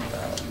really jumped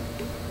out.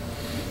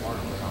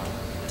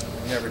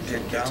 Never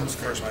did get to the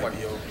first play.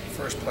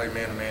 First play,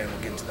 man to man.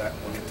 We'll get to that.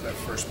 We'll get to that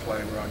first play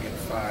where I'll get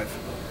 5.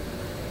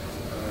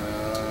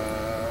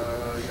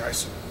 I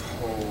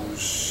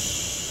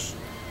suppose.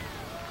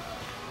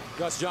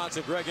 Gus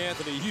Johnson, Greg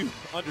Anthony, you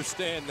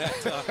understand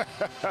that.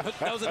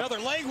 That was another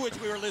language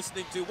we were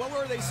listening to. What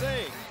were they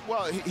saying?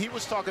 Well, he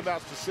was talking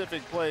about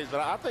specific plays, but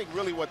I think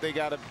really what they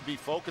got to be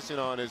focusing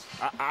on is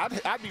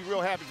I'd be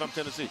real happy if I'm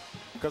Tennessee,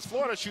 because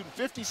Florida's shooting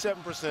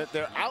 57%.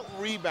 They're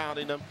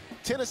out-rebounding them.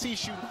 Tennessee's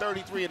shooting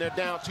 33, and they're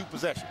down 2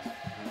 possessions.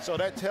 So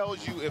that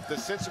tells you if the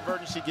sense of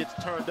urgency gets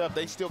turned up,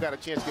 they still got a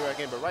chance to get back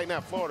in. But right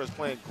now, Florida's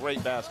playing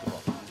great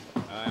basketball.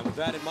 And with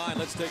that in mind,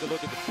 let's take a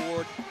look at the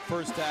Ford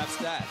first half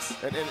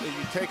stats. And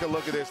you take a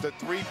look at this, the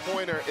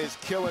three-pointer is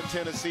killing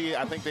Tennessee.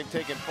 I think they've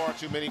taken far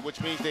too many,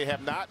 which means they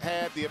have not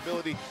had the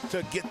ability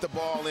to get the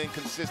ball in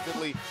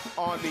consistently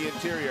on the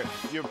interior.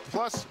 You're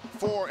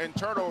 +4 in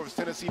turnovers,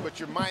 Tennessee, but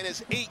you're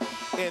 -8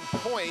 in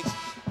points.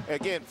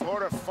 Again,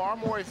 Florida far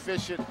more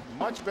efficient,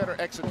 much better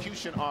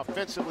execution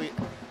offensively.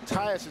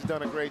 Tyus has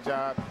done a great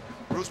job.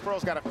 Bruce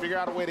Pearl's got to figure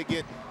out a way to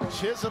get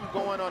Chisholm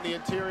going on the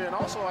interior. And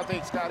also, I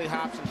think Scotty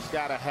Hobson's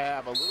got to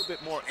have a little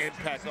bit more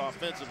impact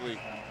offensively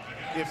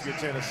if you're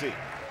Tennessee.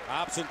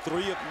 Hobson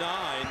 3 of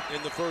 9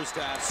 in the first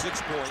half,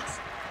 6 points.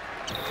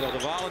 So the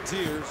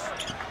Volunteers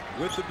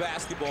with the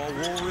basketball.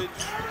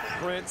 Woolridge,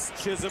 Prince,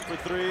 Chisholm for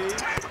 3.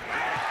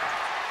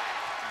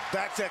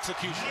 That's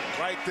execution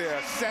right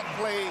there. Set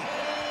play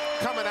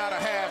coming out of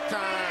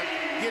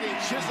halftime, getting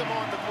Chisholm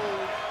on the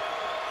move,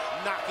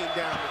 knocking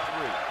down the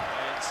 3.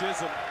 And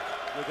Chisholm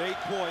with 8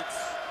 points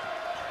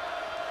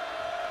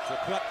to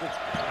cut the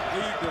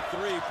lead to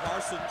 3.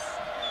 Parsons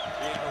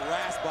being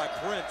harassed by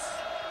Prince.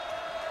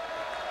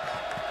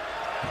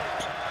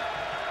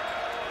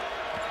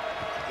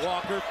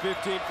 Walker,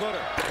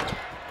 15-footer.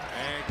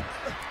 And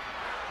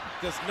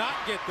does not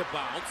get the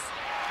bounce.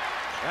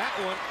 That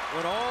one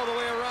went all the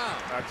way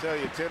around. I tell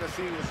you,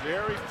 Tennessee was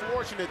very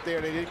fortunate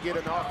there. They didn't get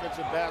an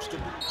offensive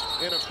basket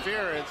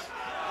interference.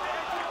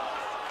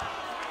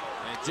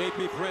 And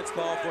J.P. Prince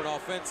called for an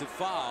offensive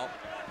foul.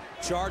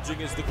 Charging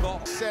is the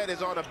call. Set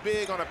is on a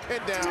pin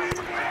down.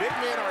 Big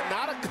men are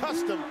not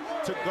accustomed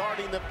to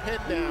guarding the pin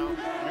down.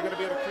 You're going to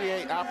be able to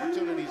create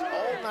opportunities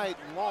all night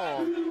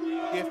long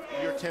if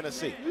you're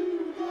Tennessee.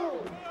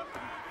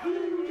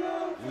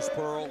 Bruce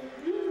Pearl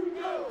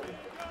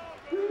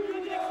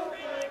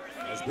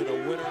has been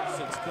a winner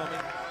since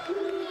coming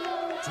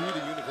to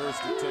the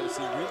University of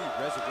Tennessee. Really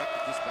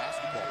resurrected this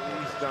basketball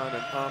program. He's done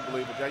an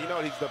unbelievable job. You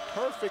know, he's the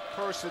perfect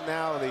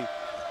personality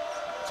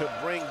to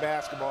bring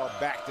basketball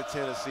back to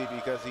Tennessee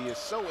because he is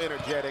so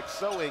energetic,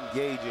 so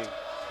engaging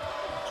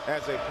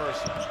as a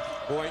person.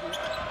 Boynton,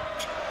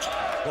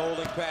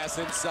 bowling pass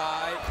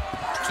inside.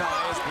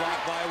 Tie is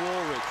blocked by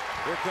Woolridge.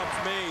 Here comes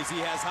Mays. He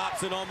has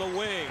Hobson on the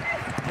wing.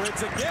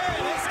 Prince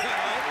again this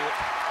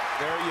time.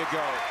 There you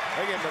go.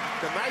 Again,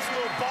 the nice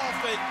little ball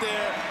fake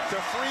there to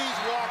freeze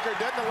Walker.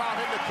 Doesn't allow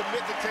him to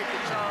commit to take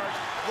the charge.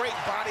 Great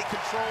body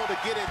control to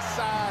get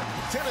inside.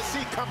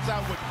 Tennessee comes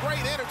out with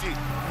great energy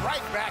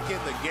right back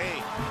in the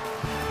game.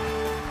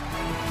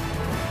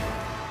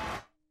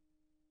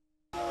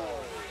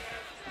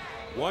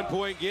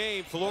 One-point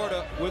game,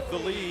 Florida with the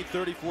lead,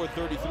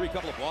 34-33. A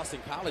couple of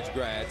Boston College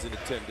grads in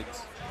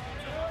attendance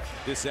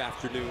this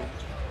afternoon.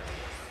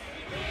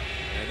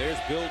 And there's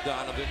Bill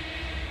Donovan,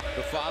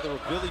 the father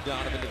of Billy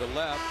Donovan to the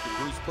left, and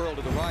Bruce Pearl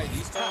to the right.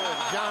 These two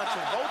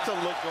Johnson, both to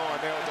look on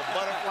there with the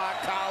butterfly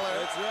collar.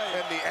 That's right.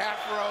 And the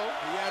afro.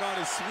 He had on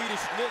his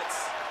Swedish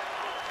knits.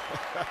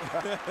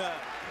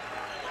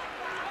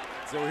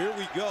 So here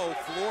we go.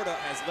 Florida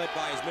has led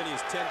by as many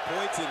as 10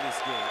 points in this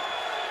game.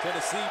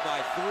 Tennessee by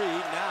 3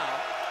 now.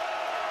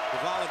 The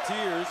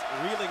Volunteers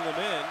reeling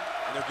them in,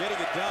 and they're getting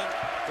it done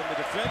from the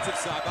defensive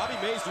side. Bobby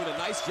Mays doing a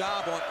nice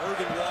job on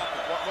Irvin Walker.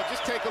 Well,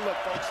 just take a look,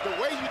 folks. The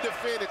way you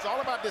defend, it's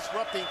all about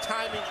disrupting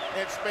timing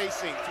and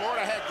spacing.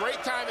 Florida had great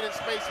timing and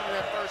spacing in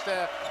that first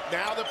half.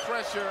 Now the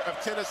pressure of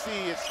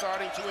Tennessee is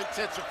starting to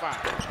intensify.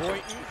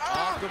 Boynton,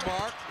 off the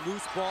mark,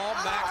 loose ball,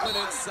 Macklin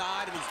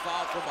inside, and he's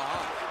fouled from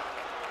behind.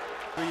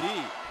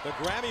 3D, the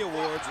Grammy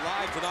Awards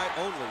live tonight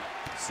only,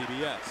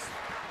 CBS.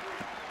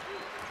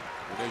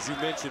 And as you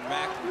mentioned,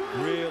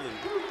 Macklin really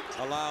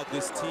allowed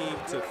this team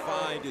to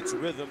find its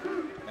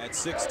rhythm at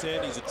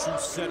 6'10". He's a true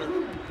center.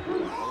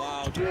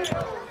 Allowed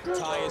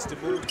Tyus to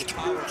move the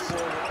power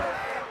forward.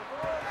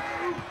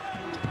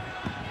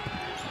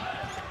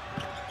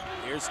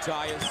 Here's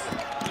Tyus.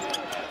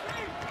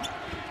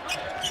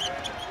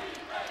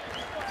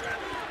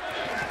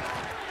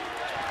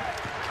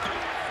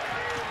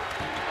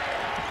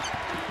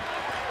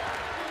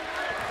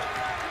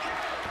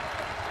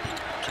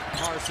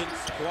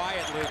 Parsons,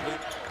 quietly.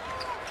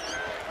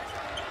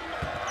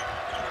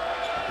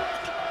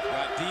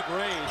 Got deep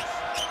range.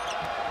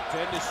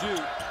 10 to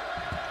shoot.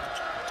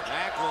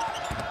 Macklin.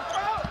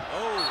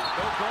 Oh,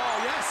 no call,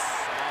 yes.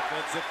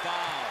 Offensive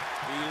foul.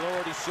 He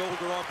lowered his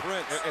shoulder on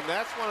Prince. And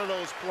that's one of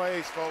those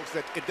plays, folks,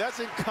 that it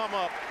doesn't come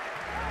up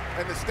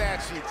in the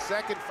stat sheet.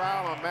 Second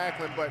foul on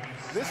Macklin, but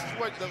this is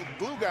what the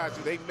blue guys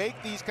do. They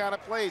make these kind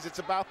of plays. It's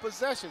about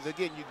possessions.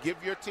 Again, you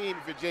give your team,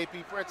 if you're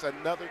J.P. Prince,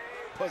 another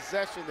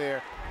possession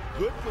there.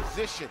 Good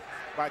position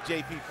by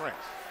J.P. Prince.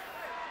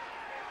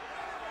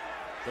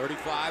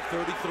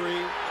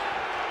 35-33.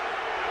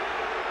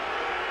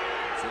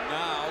 So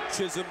now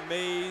Chisholm,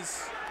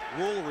 Mays,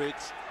 Woolridge,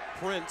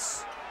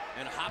 Prince,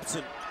 and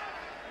Hobson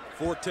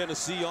for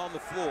Tennessee on the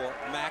floor.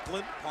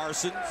 Macklin,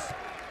 Parsons,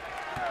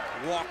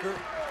 Walker,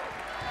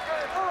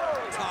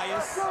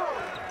 Tyus,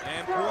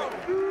 and Boynton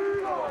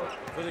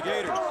for the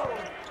Gators.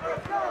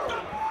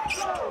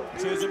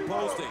 Chisholm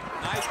posting.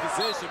 Nice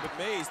position, but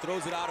Mays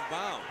throws it out of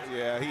bounds.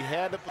 Yeah, he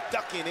had to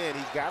duck it in.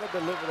 He's got to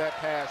deliver that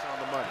pass on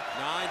the money.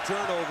 9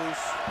 turnovers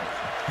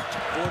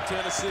for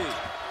Tennessee.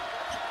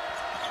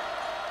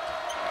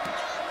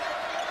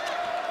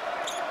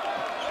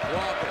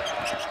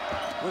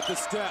 Walker with the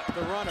step,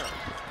 the runner,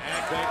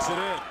 and banks it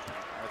in.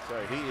 That's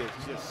right. He is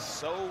just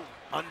so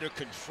under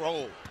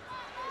control.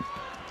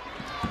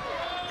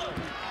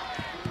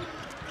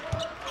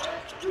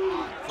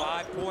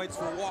 Five points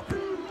for Walker.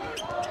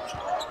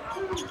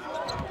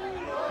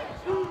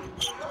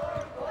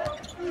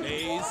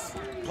 Mays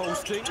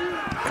posting.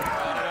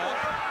 Got it up.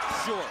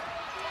 Short.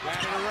 Ran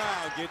it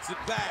around. Gets it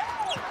back.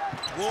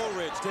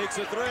 Woolridge takes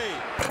a 3.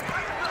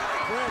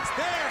 Prince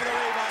there for the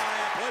rebound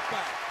and put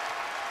back.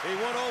 He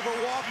went over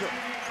Walker.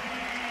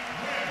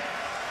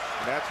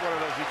 That's one of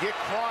those. You get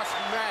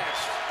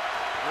cross-matched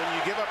when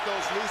you give up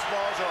those loose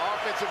balls or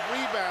offensive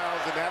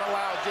rebounds, and that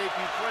allowed J.P.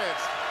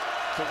 Prince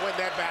to win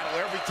that battle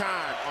every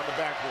time on the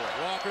backboard.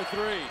 Walker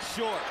 3,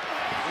 short,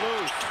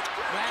 loose,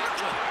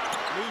 Macklin,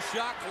 new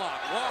shot clock.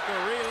 Walker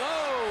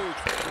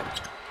reloads.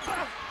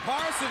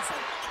 Parsons.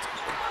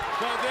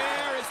 So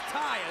there is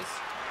Tyus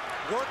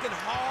working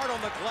hard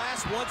on the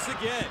glass once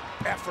again.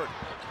 Effort.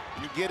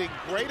 You're getting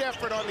great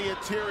effort on the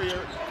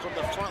interior from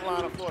the front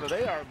line of Florida.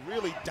 They are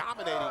really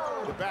dominating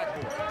the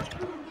backboard.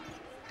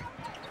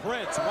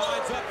 Prince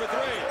winds up for 3.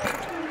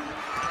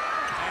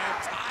 And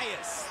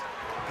Tyus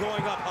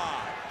going up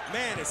high.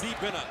 Man, has he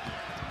been a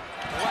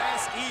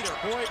glass eater.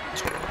 Boynton.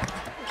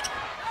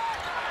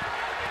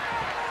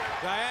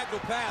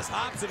 Diagonal pass,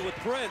 Hobson with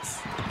Prince.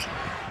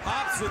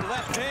 Hobson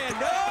left hand,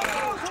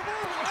 no!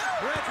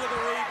 Prince with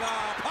a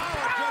rebound.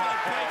 Power dribble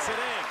takes it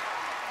in.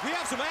 We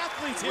have some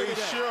athletes here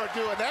today. We sure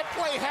do, and that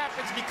play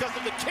happens because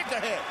of the kick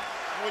ahead.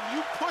 When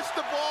you push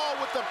the ball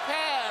with the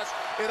pass,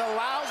 it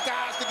allows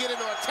guys to get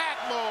into attack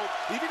mode.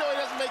 Even though he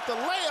doesn't make the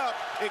layup,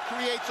 it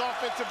creates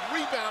offensive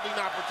rebounding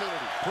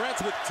opportunity. Prince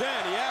with 10,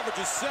 he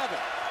averages 7.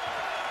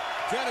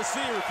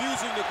 Tennessee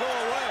refusing to go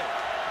away.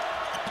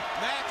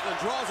 Macklin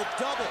draws a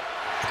double.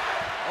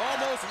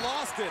 Almost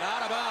lost it,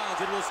 out of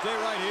bounds. It will stay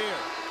right here.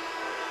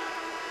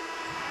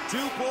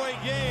 2-point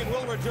game.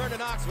 We'll return to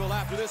Knoxville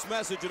after this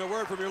message and a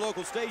word from your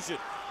local station.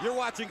 You're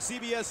watching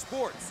CBS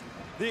Sports,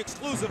 the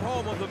exclusive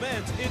home of the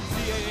men's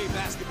NCAA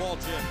basketball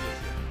championship.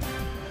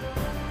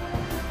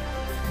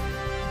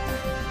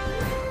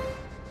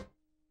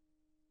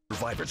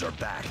 Survivors are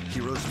back.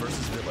 Heroes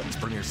versus Villains.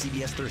 Premiere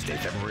CBS Thursday,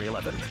 February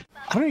 11th.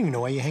 I don't even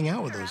know why you hang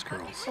out with those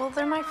girls. Well,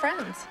 they're my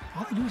friends.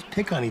 All they do is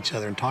pick on each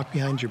other and talk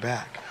behind your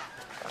back.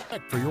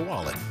 For your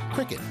wallet.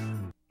 Cricket.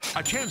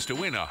 A chance to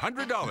win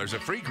 $100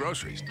 of free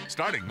groceries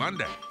starting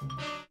Monday.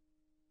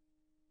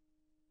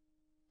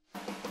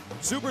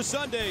 Super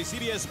Sunday,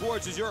 CBS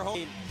Sports is your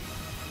home.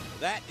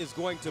 That is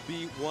going to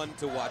be one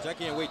to watch. I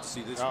can't wait to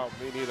see this. No,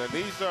 me neither.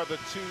 These are the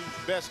 2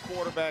 best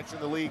quarterbacks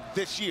in the league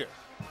this year.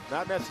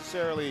 Not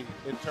necessarily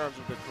in terms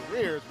of their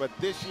careers, but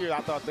this year I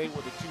thought they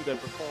were the 2 that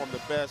performed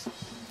the best,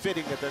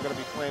 fitting that they're going to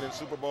be playing in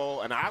Super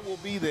Bowl, and I will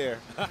be there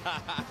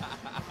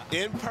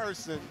in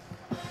person,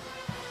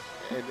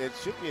 and it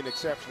should be an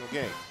exceptional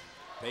game.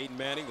 Peyton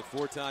Manning, the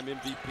 4-time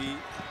MVP,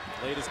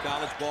 played his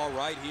college ball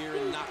right here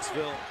in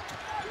Knoxville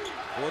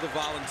for the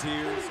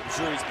Volunteers. I'm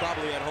sure he's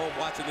probably at home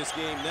watching this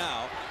game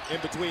now in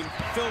between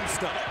film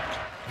stuff.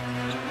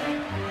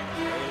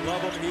 They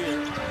love him here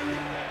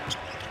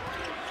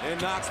in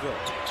Knoxville.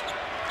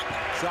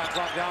 Shot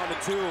clock down to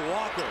 2.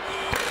 Walker.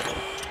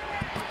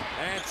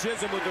 And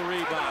Chisholm with the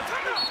rebound.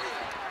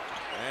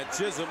 And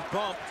Chisholm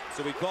bumped,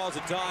 so he calls a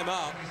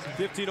timeout.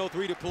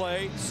 15:03 to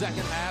play.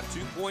 Second half,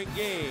 2-point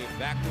game.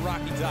 Back to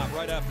Rocky Top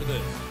right after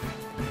this.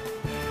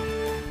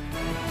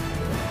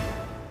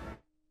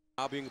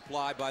 Now being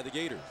applied by the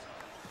Gators.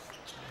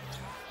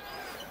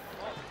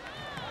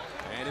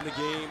 And in the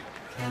game,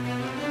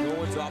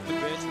 Goins off the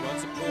bench,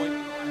 runs a point.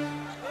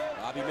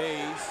 Bobby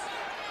Mays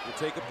will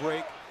take a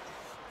break.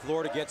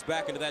 Florida gets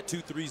back into that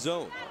 2-3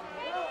 zone.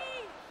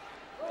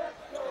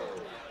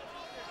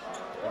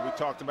 And we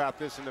talked about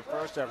this in the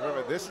first half.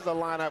 Remember, this is a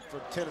lineup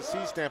from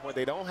Tennessee's standpoint.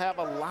 They don't have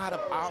a lot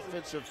of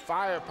offensive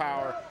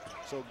firepower,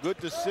 so good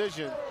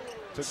decision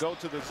to go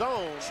to the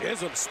zone.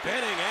 Chisholm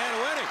spinning and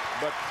winning.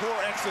 But poor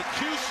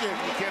execution.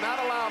 You cannot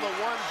allow the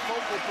one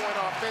focal point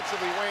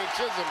offensively, Wayne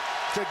Chisholm,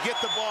 to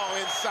get the ball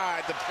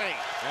inside the paint.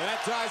 And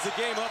that ties the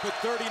game up at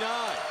 39.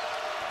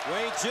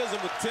 Wayne Chisholm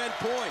with 10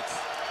 points.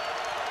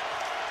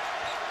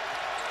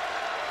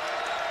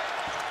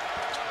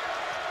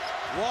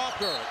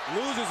 Walker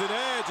loses an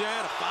edge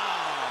and a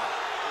foul.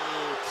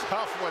 Ooh,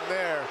 tough one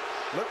there.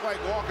 Looked like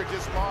Walker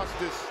just lost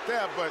his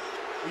step, but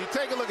when you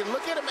take a look at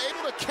him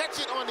able to catch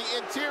it on the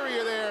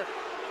interior there.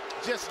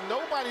 Just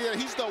nobody there.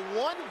 He's the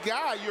one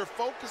guy you're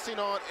focusing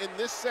on in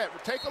this set.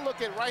 Take a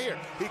look at right here.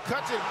 He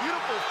cuts in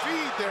beautiful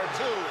feed there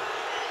too.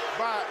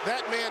 by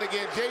that man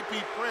again,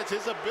 J.P. Prince.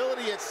 His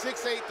ability at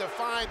 6'8" to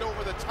find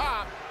over the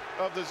top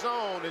of the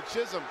zone, and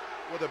Chisholm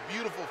with a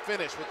beautiful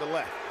finish with the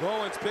left.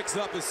 Goins picks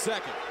up his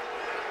second.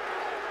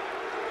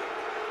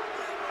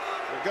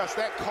 And Gus,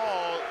 that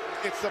call,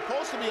 it's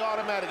supposed to be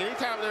automatic.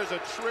 Anytime there's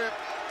a trip,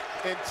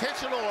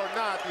 intentional or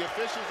not, the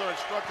officials are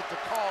instructed to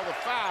call the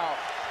foul.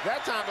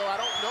 That time, though, I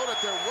don't know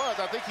that there was.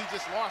 I think he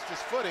just lost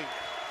his footing.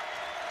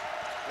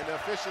 And the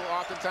official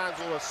oftentimes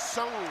will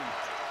assume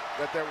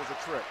that there was a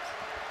trip.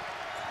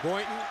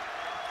 Boynton.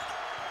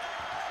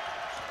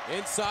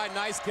 Inside,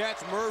 nice catch.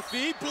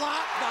 Murphy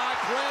blocked by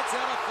Prince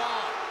and a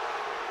foul.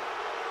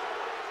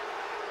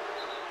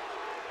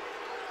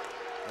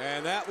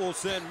 And that will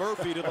send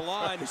Murphy to the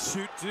line to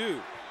shoot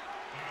two.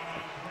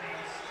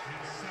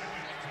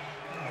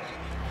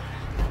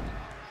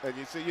 And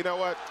you see, you know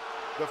what?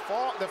 The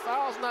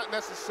foul's not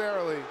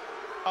necessarily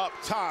up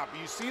top.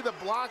 You see the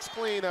blocks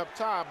clean up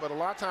top, but a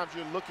lot of times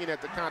you're looking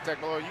at the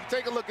contact below. You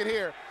take a look at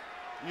here.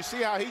 You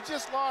see how he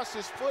just lost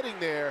his footing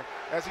there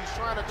as he's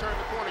trying to turn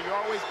the corner. You're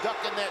always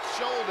ducking that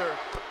shoulder,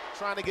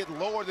 trying to get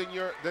lower than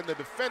the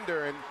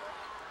defender. And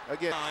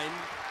again,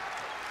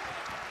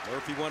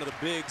 Murphy, one of the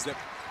bigs that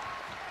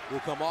will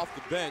come off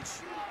the bench.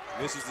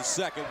 This is the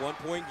second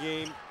one-point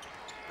game.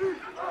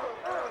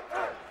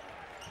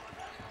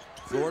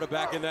 Florida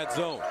back in that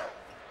zone.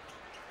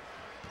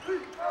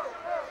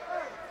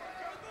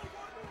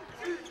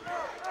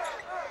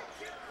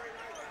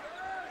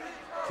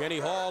 Kenny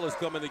Hall has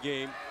come in the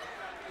game.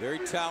 Very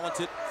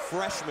talented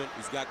freshman.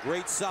 He's got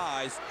great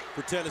size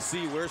for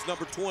Tennessee. Where's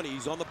number 20?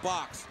 He's on the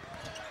box.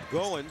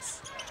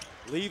 Goins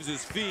leaves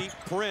his feet.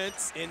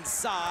 Prince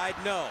inside.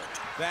 No.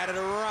 Batted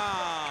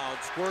around.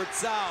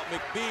 Squirts out.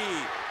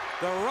 McBee,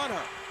 the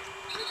runner,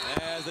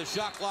 as the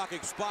shot clock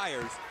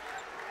expires.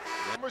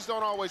 Numbers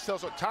don't always tell.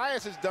 So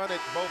Tyus has done it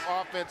both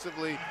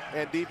offensively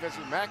and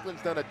defensively.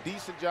 Macklin's done a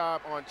decent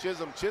job on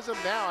Chisholm. Chisholm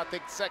now, I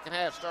think, second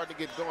half starting to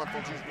get going,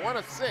 folks. He's 1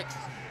 of 6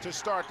 to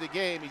start the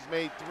game. He's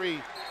made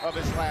 3 of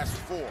his last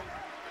 4. Now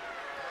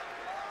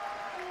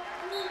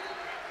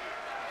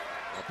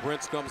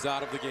Prince comes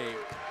out of the game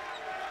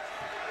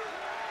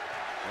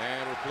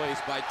and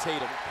replaced by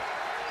Tatum.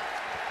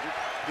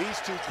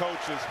 These two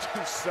coaches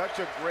do such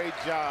a great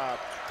job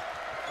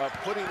of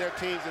putting their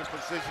teams in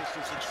positions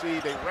to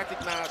succeed. They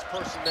recognize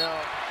personnel.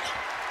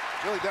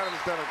 Billy Dunham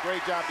has done a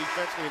great job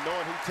defensively,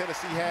 knowing who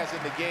Tennessee has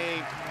in the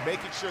game,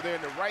 making sure they're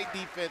in the right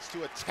defense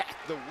to attack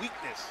the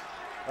weakness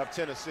of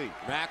Tennessee.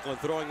 Macklin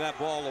throwing that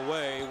ball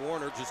away.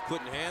 Warner just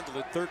couldn't handle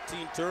it.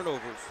 13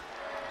 turnovers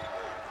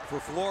for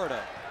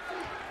Florida.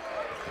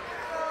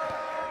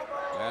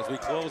 As we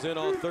close in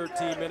on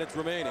 13 minutes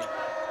remaining.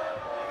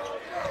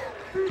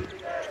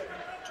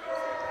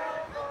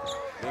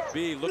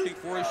 McBee looking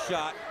for his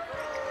shot.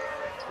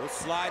 He'll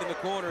slide in the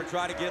corner and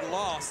try to get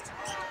lost.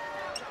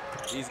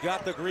 He's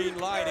got the green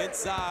light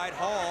inside.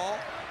 Hall.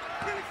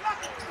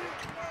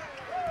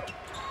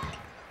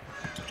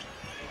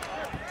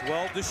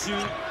 12 to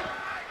shoot.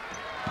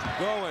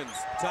 Goins,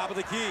 top of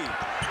the key.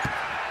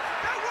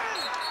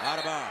 Out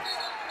of bounds.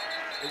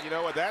 And you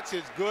know what? That's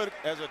as good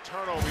as a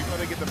turnover before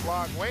they get the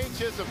block. Wayne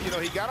Chisholm, you know,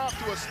 he got off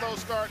to a slow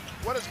start.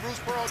 What does Bruce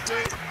Pearl do?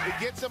 It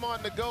gets him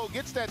on the go,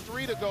 gets that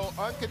 3 to go,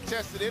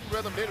 uncontested in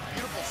rhythm, did a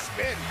beautiful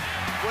spin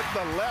with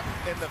the left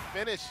and the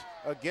finish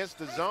against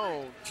the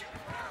zone.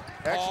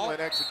 Excellent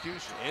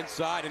execution.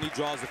 Inside, and he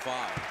draws the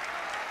foul.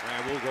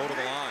 And we'll go to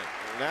the line.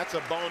 And that's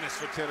a bonus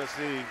for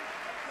Tennessee.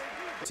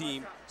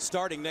 Team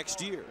starting next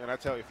year. And I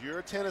tell you, if you're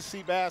a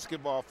Tennessee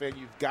basketball fan,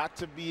 you've got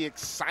to be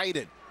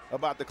excited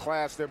about the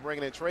class they're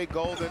bringing in. Trey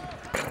Golden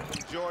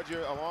from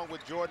Georgia, along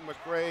with Jordan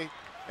McRae.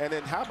 And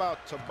then how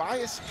about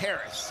Tobias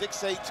Harris,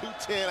 6'8",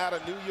 210 out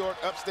of New York,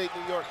 upstate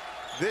New York.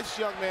 This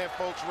young man,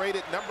 folks,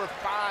 rated number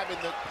 5 in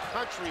the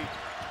country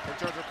in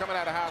terms of coming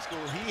out of high school.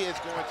 He is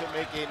going to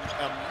make an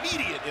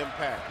immediate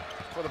impact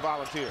for the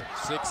Volunteers.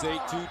 6'8",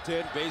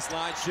 210,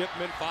 baseline.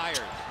 Shipman fires.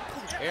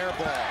 Air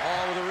ball,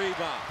 Hall with a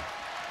rebound.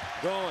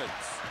 Goins.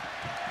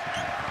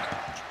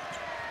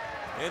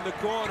 In the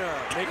corner,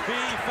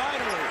 McBee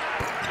finally.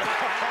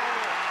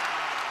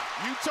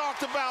 You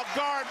talked about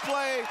guard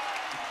play,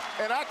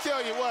 and I tell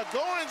you what,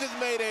 Goins has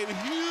made a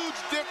huge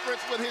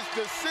difference with his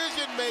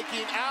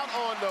decision-making out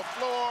on the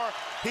floor.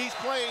 He's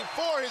playing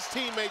for his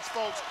teammates,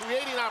 folks,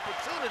 creating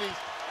opportunities.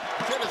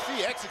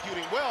 Tennessee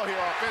executing well here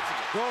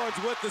offensively. Goins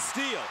with the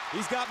steal.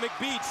 He's got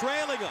McBee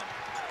trailing him.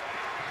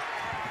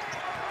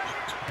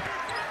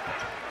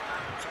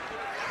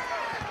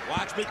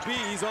 Watch McBee,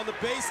 he's on the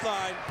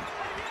baseline.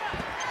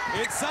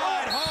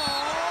 Inside,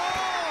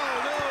 Hall,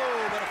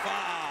 no, but a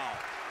foul.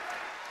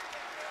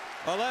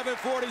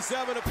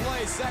 11:47 to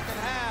play, second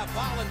half.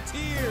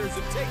 Volunteers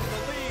have taken the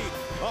lead,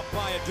 up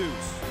by a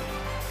deuce.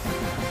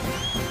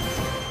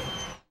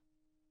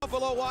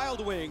 Buffalo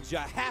Wild Wings, you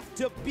have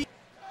to beat.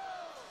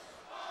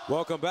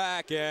 Welcome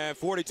back, and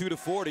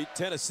 42-40,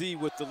 Tennessee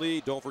with the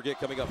lead. Don't forget,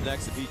 coming up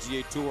next, the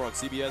PGA Tour on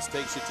CBS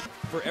takes you to,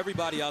 for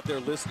everybody out there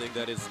listening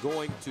that is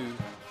going to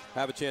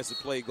have a chance to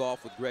play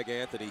golf with Greg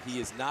Anthony. He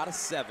is not a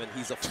 7,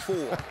 he's a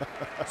 4.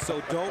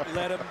 So don't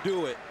let him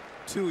do it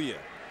to you.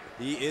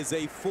 He is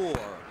a 4.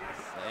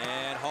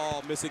 And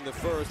Hall missing the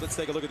first. Let's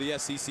take a look at the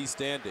SEC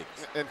standings.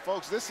 And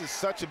folks, this is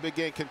such a big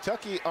game.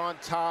 Kentucky on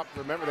top.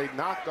 Remember, they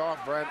knocked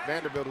off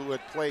Vanderbilt, who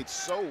had played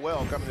so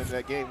well coming into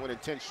that game, winning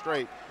 10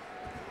 straight.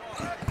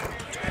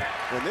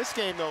 And this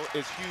game, though,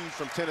 is huge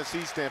from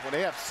Tennessee's standpoint.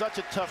 They have such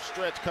a tough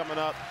stretch coming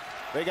up.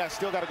 They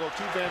still got to go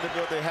to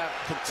Vanderbilt. They have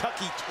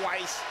Kentucky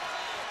twice,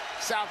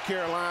 South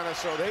Carolina,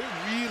 so they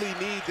really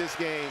need this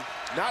game.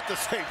 Not to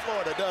say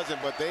Florida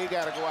doesn't, but they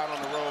got to go out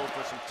on the road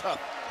for some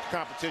tough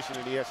competition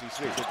in the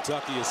SEC.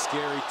 Kentucky, a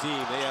scary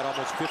team. They had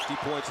almost 50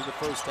 points in the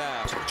first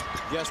half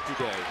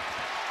yesterday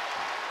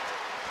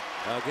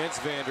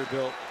against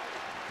Vanderbilt.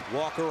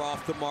 Walker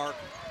off the mark.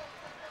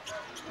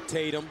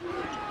 Tatum.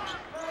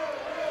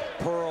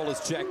 Pearl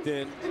is checked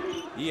in.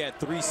 He had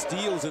 3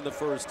 steals in the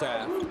first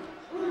half.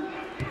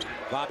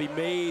 Bobby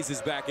Mays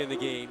is back in the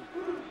game.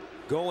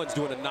 Goins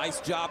doing a nice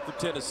job for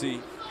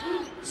Tennessee,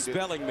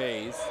 spelling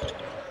Mays.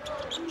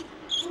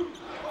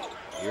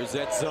 Here's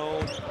that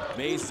zone.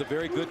 Mays is a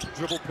very good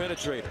dribble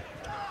penetrator.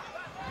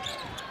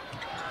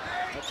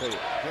 I'll tell you,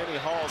 Kenny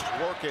Hall's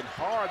working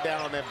hard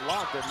down on that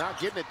block. They're not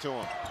getting it to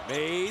him.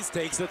 Mays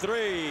takes the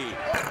 3.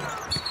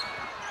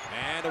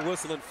 And a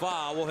whistle and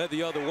foul. We'll head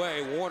the other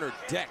way. Warner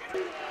decked.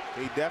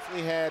 He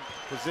definitely had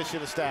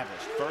position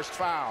established. First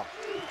foul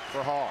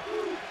for Hall.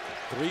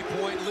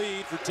 3-point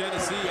lead for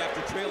Tennessee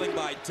after trailing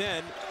by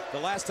 10. The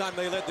last time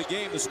they led the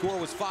game, the score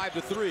was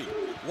 5-3.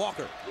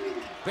 Walker,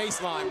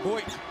 baseline,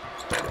 Boynton.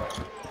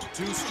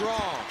 Too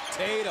strong.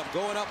 Tatum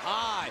going up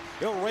high.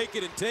 He'll rake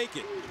it and take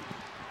it.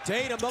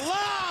 Tatum, the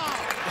lob!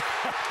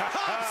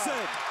 Thompson!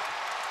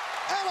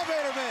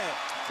 Elevator man!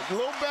 A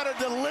little better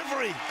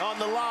delivery on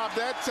the lob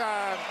that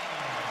time.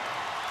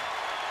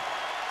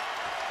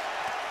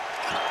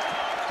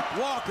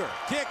 Walker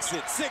kicks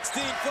it,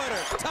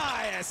 16-footer,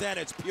 Tyus, and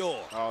it's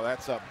pure. Oh,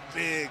 that's a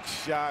big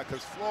shot,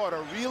 because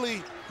Florida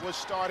really was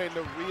starting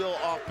to reel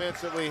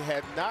offensively,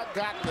 had not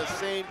gotten the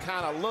same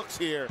kind of looks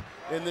here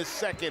in this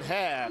second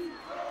half,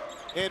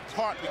 in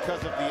part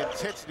because of the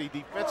intensity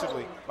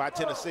defensively by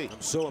Tennessee.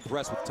 I'm so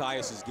impressed with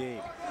Tyus's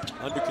game.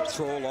 Under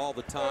control all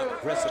the time,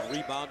 aggressive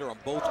rebounder on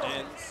both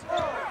ends.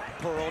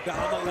 Pearl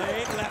down the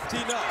lane, lefty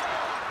no.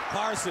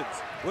 Parsons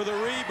with a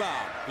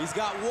rebound. He's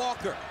got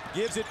Walker,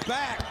 gives it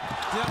back,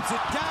 dumps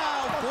it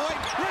down.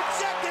 Boyd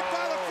rejected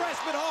by the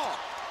freshman Hall.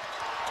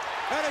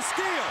 And a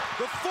steal,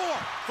 the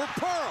 4th for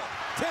Pearl.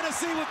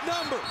 Tennessee with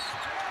numbers.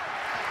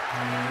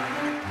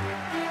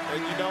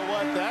 And you know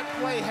what? That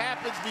play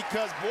happens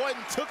because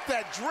Boynton took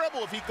that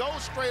dribble. If he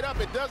goes straight up,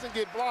 it doesn't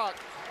get blocked.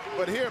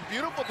 But here,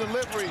 beautiful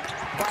delivery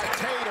by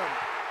Tatum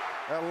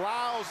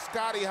allows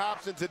Scotty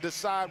Hobson to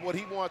decide what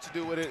he wants to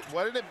do with it.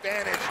 What an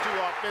advantage too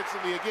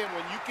offensively. Again,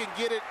 when you can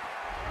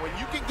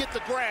get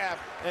the grab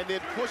and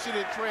then push it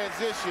in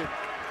transition,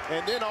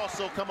 and then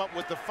also come up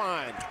with the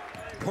find.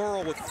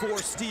 Pearl with 4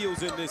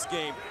 steals in this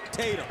game.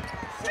 Tatum,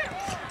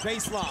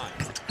 baseline,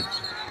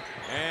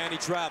 and he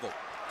traveled,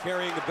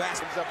 carrying the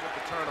basket. Comes up with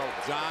the turnover.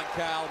 John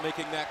Cal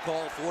making that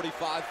call.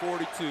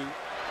 45-42,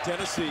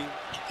 Tennessee.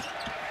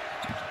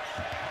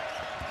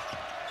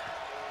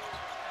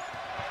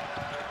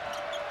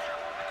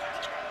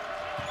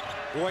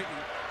 Boynton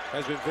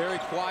has been very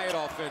quiet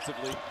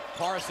offensively.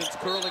 Parsons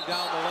curling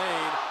down the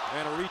lane,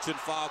 and a reach-in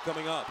foul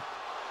coming up.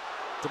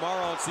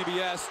 Tomorrow on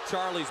CBS,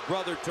 Charlie's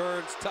brother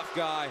turns tough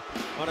guy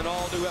on an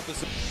all-new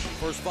episode.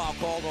 First foul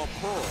called on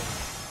Pearl.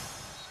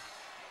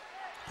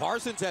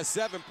 Parsons has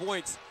 7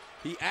 points.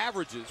 He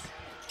averages,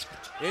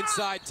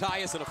 inside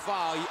Tyus and a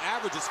foul, he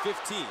averages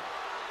 15.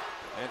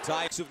 And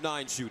Tyus of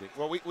 9 shooting.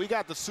 Well, we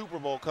got the Super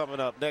Bowl coming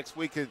up next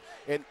week,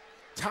 and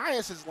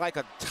Tyus is like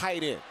a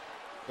tight end.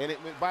 And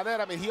by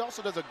that, I mean, he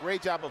also does a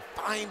great job of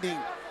finding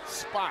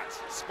spots,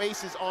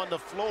 spaces on the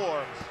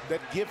floor that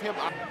give him.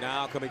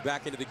 Now coming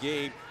back into the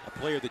game, a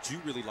player that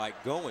you really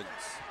like, Goins.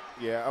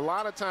 Yeah, a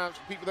lot of times,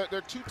 people, there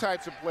are 2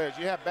 types of players.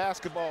 You have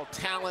basketball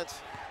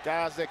talents,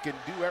 guys that can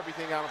do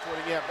everything out on the court.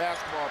 And you have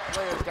basketball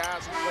players,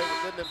 guys who play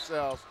within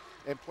themselves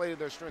and play to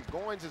their strengths.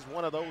 Goins is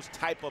one of those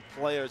type of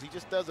players. He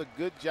just does a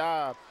good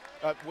job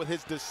with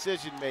his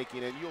decision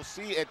making. And you'll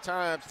see at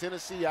times,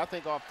 Tennessee, I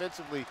think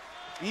offensively,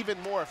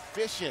 even more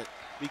efficient,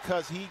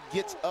 because he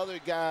gets other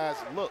guys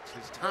looks.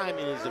 His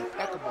timing is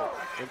impeccable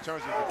in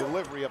terms of the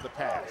delivery of the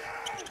pass.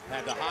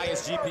 Had the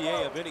highest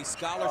GPA of any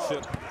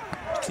scholarship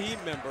team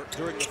member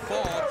during the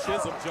fall.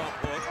 Chisholm jump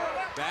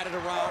hook, batted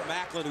around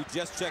Macklin, who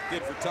just checked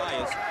in for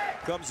Tyus,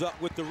 comes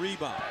up with the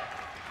rebound.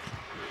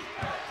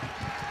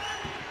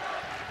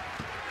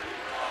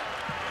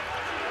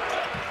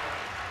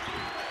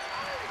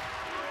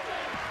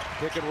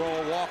 Pick and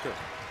roll, Walker.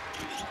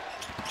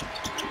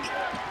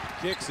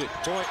 Kicks it,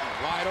 Boynton,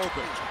 wide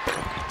open.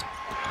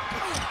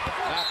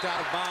 Knocked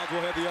out of bounds,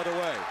 we'll head the other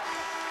way.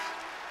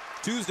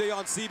 Tuesday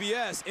on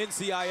CBS,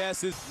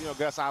 NCIS is... You know,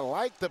 Gus, I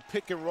like the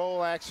pick and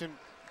roll action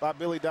by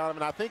Billy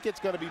Donovan. I think it's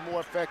going to be more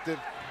effective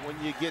when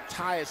you get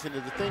Tyus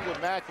into the thing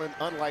with Macklin.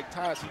 Unlike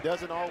Tyus, he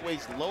doesn't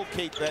always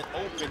locate that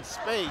open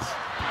space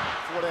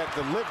for that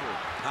delivery.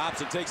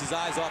 Hobson takes his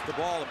eyes off the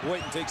ball, and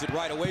Boynton takes it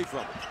right away from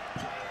him.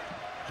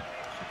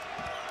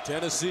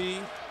 Tennessee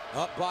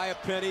Up by a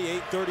penny,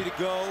 8:30 to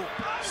go,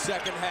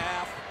 second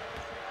half.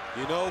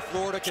 You know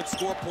Florida can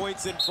score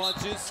points in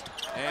bunches,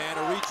 and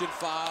a reach and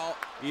foul,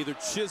 either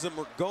Chisholm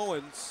or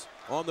Goins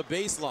on the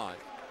baseline.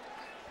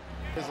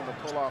 Chisholm to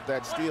pull off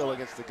that steal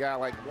against a guy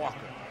like Walker.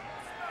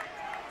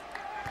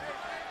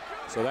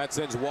 So that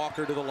sends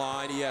Walker to the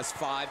line. He has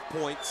 5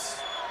 points,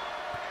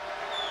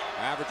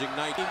 averaging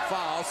 19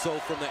 fouls. So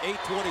from the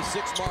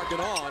 8:26 mark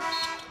and on,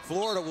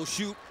 Florida will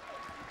shoot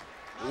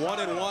 1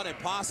 and 1 and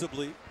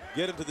possibly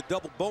get into the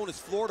double bonus.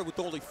 Florida with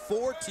only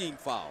 14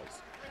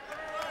 fouls.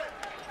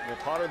 And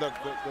part of the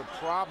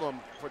problem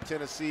for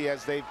Tennessee,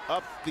 as they've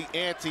upped the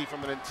ante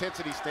from an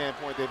intensity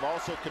standpoint, they've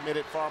also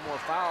committed far more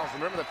fouls.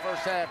 Remember the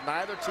first half,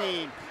 neither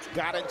team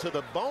got into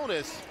the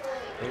bonus.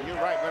 And you're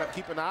right, we're going to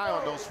keep an eye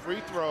on those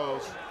free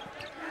throws.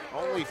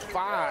 Only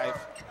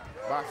 5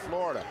 by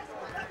Florida.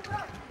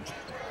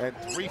 And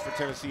 3 for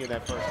Tennessee in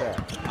that first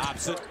half.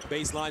 Opposite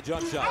baseline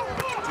jump shot.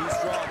 Too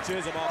strong.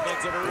 Chisholm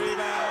offensive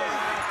rebound.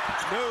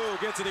 No,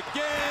 gets it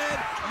again.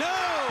 No,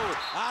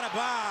 out of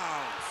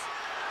bounds.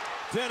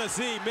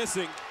 Tennessee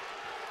missing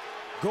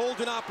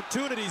golden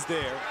opportunities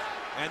there.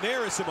 And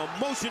there is some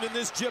emotion in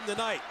this gym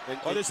tonight,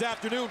 or this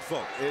afternoon,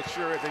 folks. It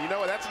sure is. And you know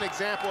what? That's an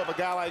example of a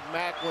guy like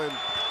Macklin.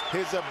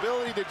 His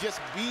ability to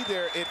just be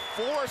there, it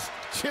forced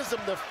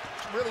Chisholm to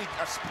really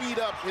speed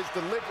up his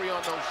delivery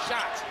on those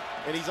shots.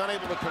 And he's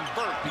unable to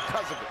convert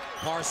because of it.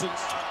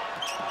 Parsons.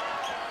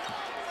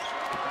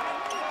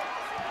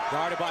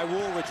 Guarded by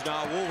Woolridge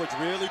now. Woolridge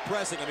really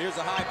pressing him. Here's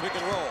a high pick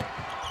and roll.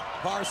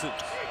 Parsons.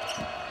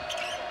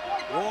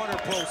 Warner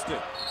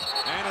posted.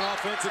 And an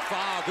offensive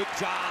foul. Good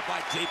job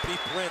by J.P.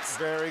 Prince.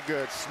 Very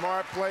good.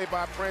 Smart play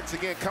by Prince.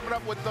 Again, coming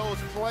up with those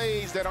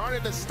plays that aren't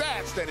in the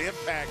stats that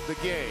impact the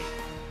game.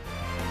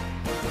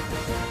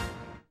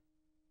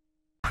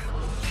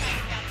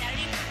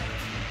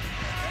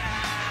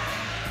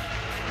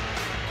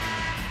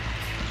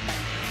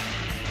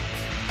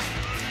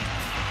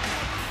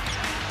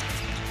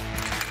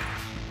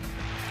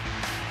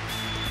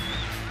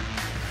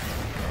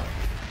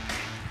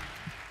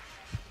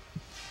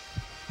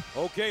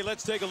 Okay,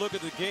 let's take a look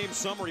at the game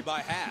summary by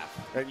half.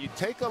 And you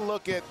take a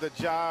look at the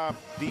job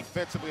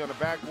defensively on the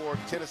backboard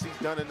Tennessee's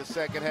done in the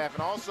second half.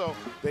 And also,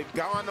 they've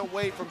gone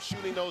away from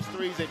shooting those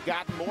threes. They've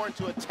gotten more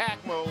into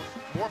attack mode,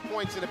 more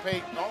points in the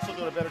paint, also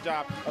doing a better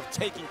job of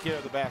taking care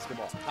of the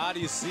basketball. How do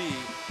you see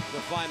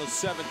the final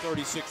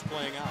 7:36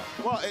 playing out?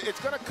 Well,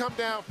 it's going to come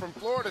down from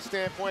Florida's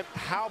standpoint,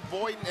 how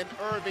Boyden and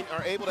Irving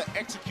are able to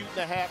execute in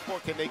the half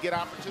court. Can they get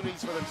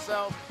opportunities for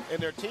themselves and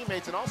their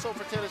teammates? And also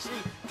for Tennessee,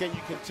 can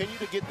you continue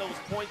to get those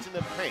points in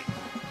the paint?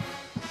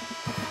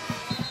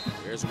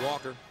 Here's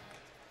Walker.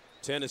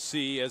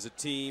 Tennessee as a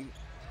team,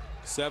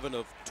 7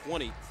 of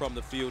 20 from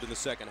the field in the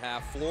second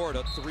half.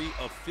 Florida, 3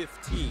 of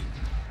 15.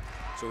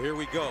 So here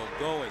we go.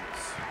 Goins,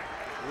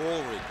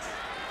 Woolridge,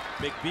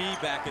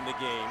 McBee back in the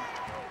game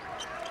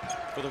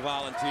for the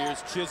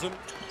Volunteers. Chisholm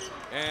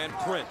and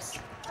Prince.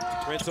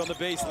 Prince on the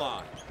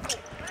baseline.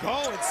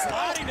 Goins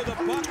sliding to the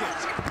bucket.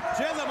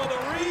 Chisholm with a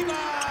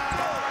rebound.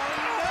 No!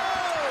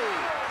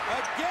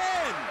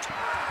 Again!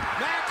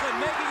 Macklin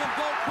making him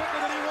go quicker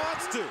than he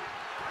wants to.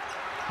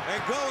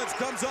 And Goins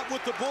comes up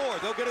with the board.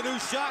 They'll get a new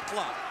shot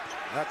clock.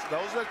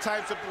 Those are the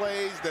types of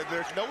plays that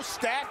there's no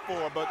stat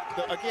for, but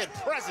again,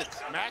 presence.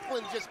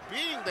 Macklin just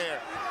being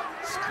there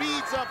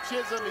speeds up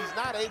Chisholm. He's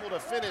not able to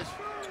finish.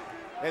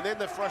 And then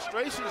the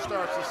frustration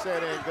starts to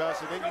set in,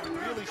 Gus, and then you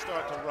really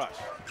start to rush.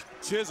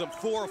 Chisholm,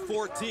 4 of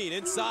 14,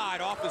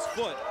 inside, off his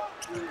foot.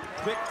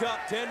 Picked up,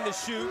 10 to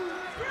shoot.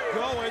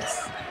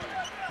 Goins,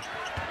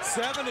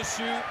 7 to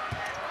shoot.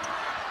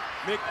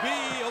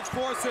 McBee will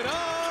force it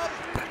up.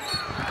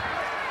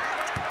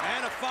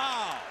 And a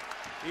foul.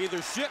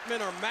 Either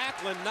Shipman or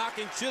Macklin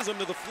knocking Chisholm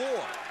to the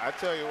floor. I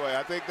tell you what,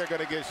 I think they're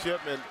going to get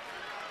Shipman.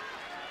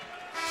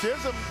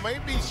 Chisholm may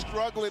be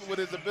struggling with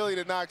his ability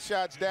to knock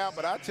shots down,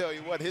 but I tell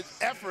you what, his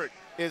effort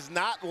is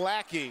not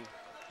lacking.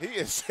 He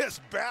is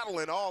just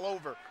battling all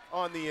over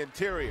on the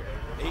interior.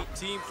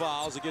 18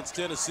 fouls against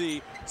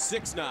Tennessee,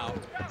 6 now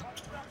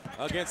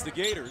against the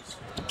Gators.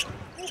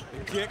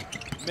 The kick,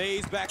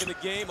 Mays back in the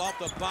game, off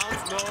the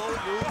bounce, no,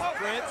 loose,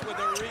 Prince with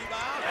the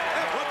rebound.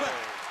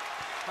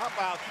 How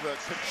about the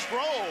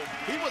control?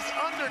 He was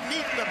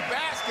underneath the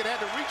basket, had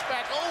to reach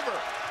back over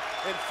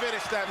and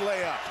finish that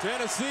layup.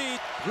 Tennessee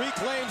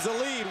reclaims the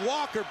lead.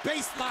 Walker,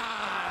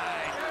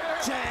 baseline,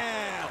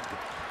 jammed.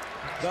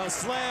 The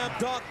slam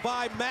dunk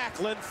by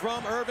Macklin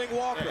from Irving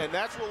Walker. And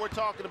that's what we're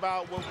talking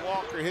about with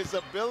Walker, his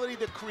ability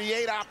to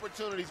create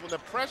opportunities. When the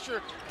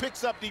pressure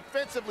picks up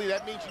defensively,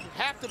 that means you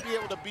have to be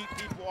able to beat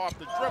people off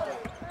the dribble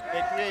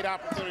and create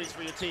opportunities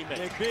for your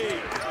teammates.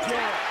 McBee,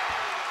 yeah.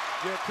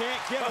 You can't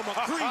give him a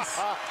crease.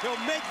 He'll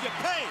make you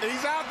pay.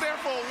 He's out there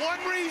for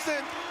one reason,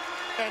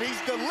 and he's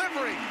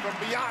delivering from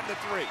beyond the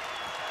 3.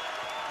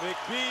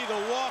 McBee, the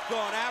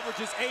walk-on,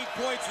 averages 8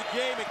 points a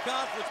game in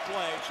conference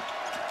play.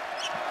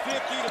 50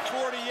 to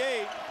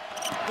 48.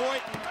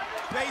 Boynton,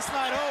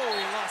 baseline, oh,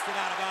 he lost it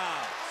out of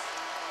bounds.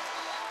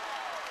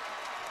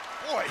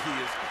 Boy, he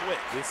is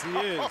quick. Yes, he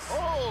is.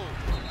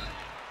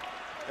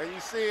 And you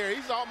see here,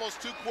 he's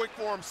almost too quick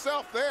for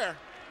himself there.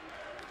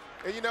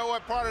 And you know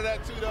what? Part of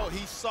that, too, though,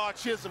 he saw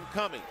Chisholm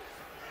coming.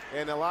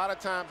 And a lot of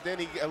times, then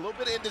he a little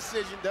bit of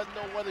indecision, doesn't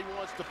know whether he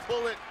wants to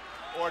pull it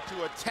or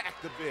to attack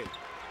the big.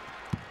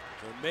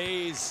 So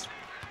Mays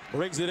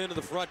brings it into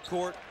the front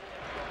court.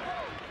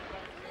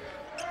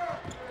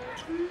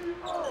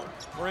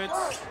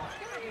 Prince.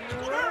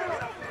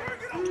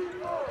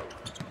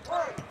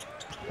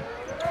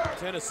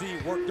 Tennessee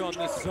worked on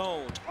this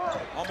zone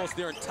almost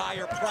their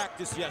entire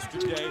practice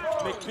yesterday.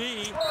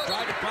 McBee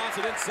tried to bounce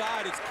it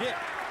inside. It's kicked.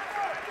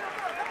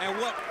 And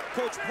what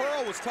Coach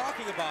Pearl was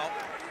talking about,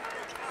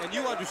 and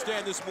you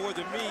understand this more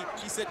than me,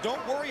 he said,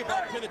 don't worry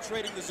about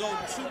penetrating the zone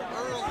too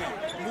early.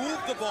 Move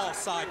the ball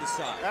side to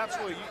side.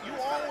 Absolutely. You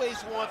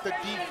always want the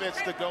defense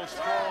to go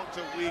strong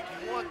to weak.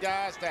 You want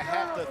guys to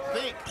have to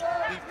think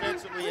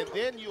defensively, and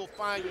then you'll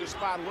find your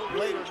spot a little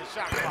later in the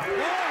shot clock.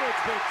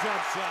 Warwick's big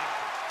jump shot.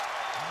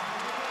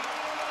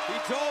 He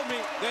told me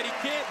that he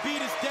can't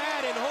beat his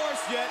dad in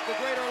horse yet, the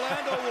great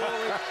Orlando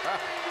Warwick,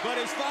 but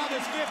his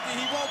father's 50.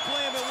 He won't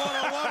play him at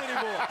one-on-one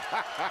anymore.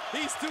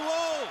 He's too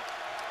old.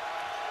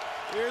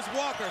 Here's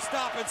Walker,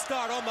 stop and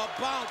start on the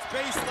bounce,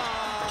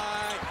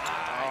 baseline.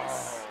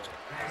 Nice.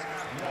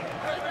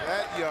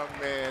 That young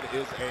man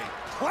is a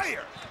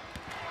player.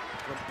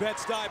 From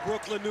Bed-Stuy,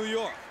 Brooklyn, New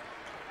York.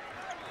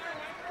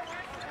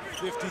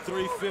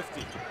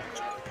 53-50.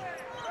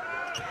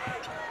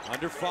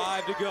 Under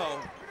 5 to go.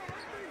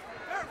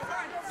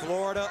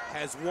 Florida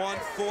has won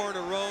 4 in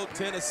a row.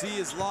 Tennessee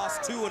has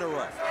lost 2 in a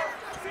row.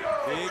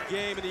 Big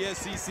game in the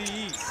SEC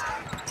East.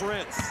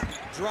 Prince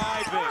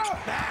driving.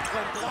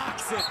 Macklin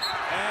blocks it.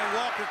 And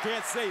Walker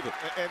can't save it.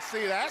 And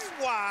see, that's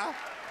why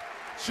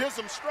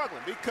Chisholm's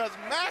struggling, because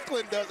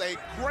Macklin does a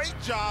great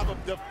job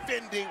of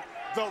defending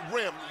the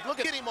rim. Look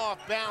at him off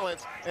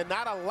balance and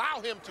not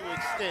allow him to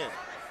extend.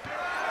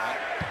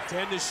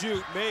 10 to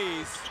shoot,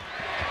 Mays.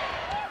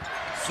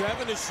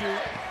 7 to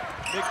shoot,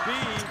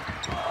 McBee.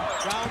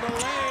 Down the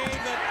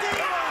lane, the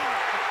deal!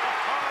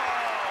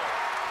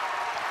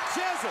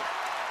 Chisholm.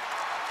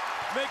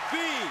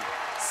 McBee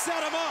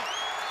set him up.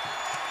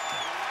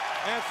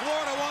 And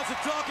Florida wants to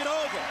talk it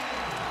over.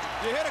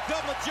 You hit a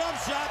couple of jump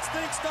shots,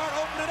 things start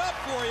opening up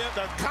for you.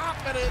 The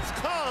confidence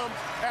comes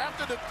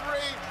after the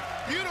 3.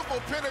 Beautiful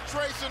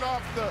penetration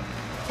off the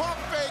pump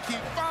fake. He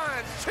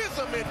finds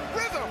Chisholm in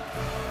rhythm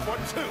for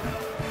 2.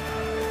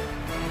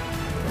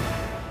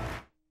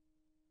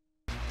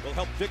 Will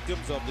help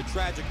victims of the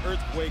tragic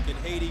earthquake in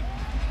Haiti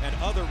and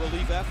other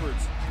relief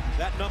efforts.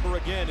 That number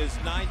again is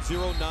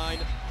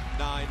 90999.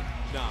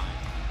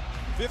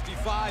 55-50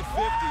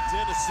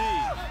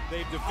 Tennessee.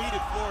 They've defeated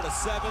Florida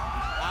 7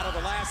 out of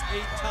the last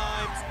 8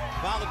 times.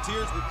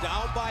 Volunteers were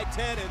down by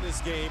 10 in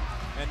this game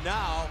and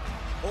now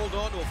hold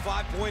on to a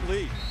 5-point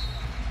lead.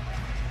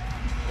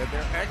 And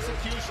their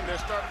execution,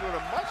 they're starting doing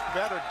a much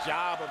better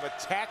job of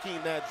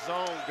attacking that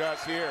zone,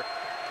 Gus, here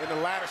in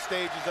the latter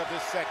stages of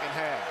this second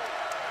half.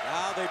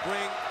 Now they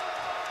bring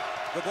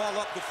the ball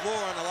up the floor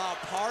and allow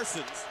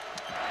Parsons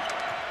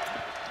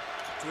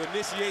to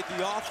initiate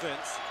the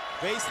offense.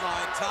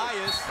 Baseline,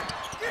 Tyus,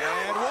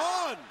 and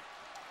 1.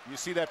 You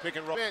see that pick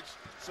and roll bench,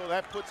 so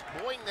that puts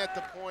Boynton at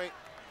the point.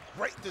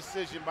 Great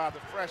decision by the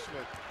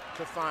freshman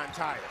to find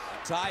Tyus.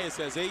 Tyus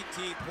has 18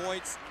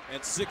 points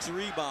and 6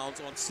 rebounds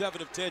on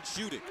 7 of 10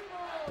 shooting.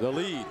 The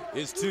lead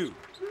is 2.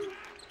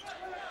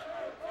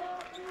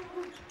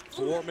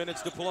 4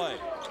 minutes to play.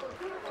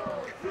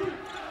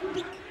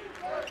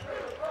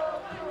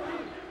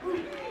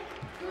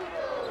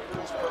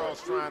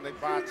 Pearl's trying to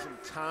buy some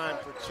time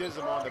for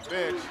Chisholm on the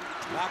bench.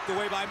 Knocked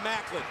away by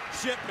Macklin.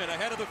 Shipman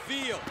ahead of the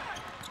field.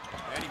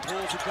 And he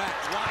pulls it back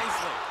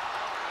wisely.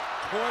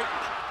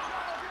 Boynton.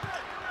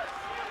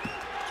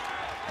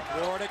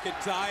 Florida can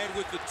tie it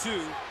with the 2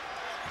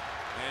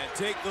 and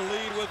take the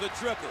lead with a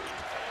triple.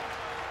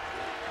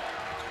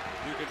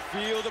 You can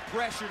feel the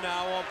pressure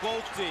now on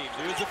both teams.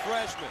 Here's the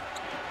freshman.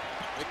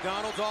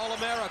 McDonald's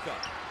All-America.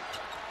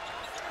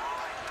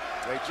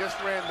 They just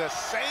ran the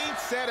same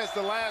set as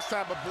the last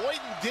time, but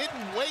Boynton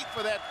didn't wait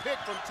for that pick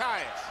from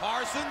Tyus.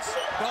 Parsons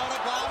thought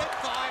about it,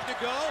 5 to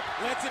go,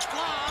 lets it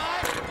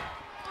fly.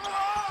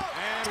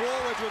 And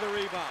Warwick with a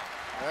rebound.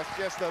 That's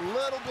just a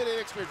little bit of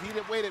experience. If he'd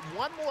have waited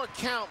one more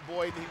count,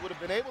 Boynton, he would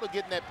have been able to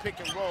get in that pick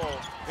and roll.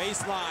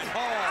 Baseline,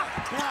 Hall,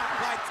 blocked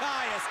by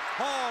Tyus.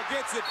 Hall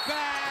gets it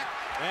back,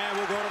 and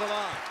we'll go to the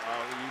line.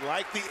 Oh, you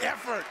like the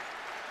effort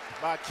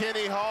by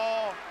Kenny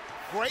Hall.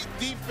 Great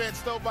defense,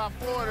 though, by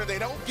Florida. They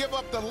don't give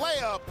up the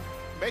layup.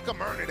 Make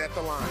them earn it at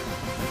the line.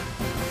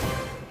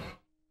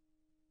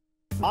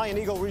 Ian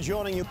Eagle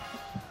rejoining you.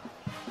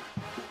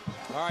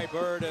 All right,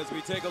 Bird, as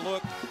we take a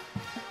look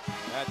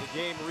at the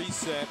game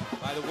reset.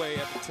 By the way,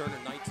 Evan Turner,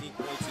 19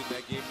 points in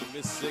that game. He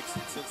missed 6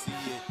 since he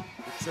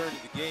returned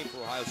to the game for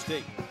Ohio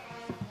State.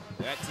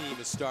 That team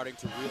is starting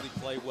to really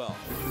play well.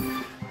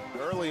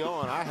 Early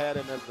on, I had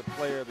him as the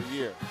player of the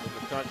year in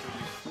the country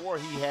before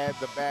he had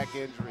the back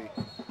injury.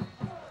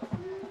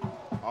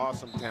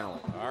 Awesome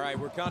talent. All right,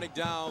 we're counting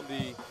down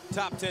the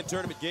top 10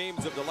 tournament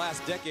games of the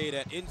last decade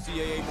at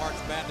NCAA March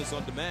Madness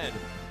on Demand.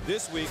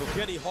 this week.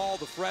 Kenny Hall,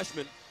 the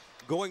freshman,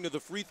 going to the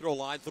free throw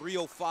line.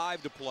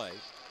 3:05 to play.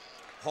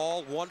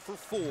 Hall 1 for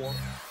 4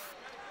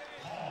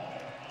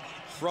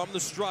 from the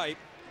stripe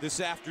this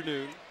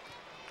afternoon.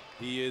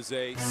 He is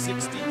a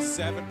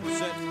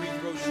 67% free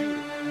throw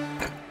shooter.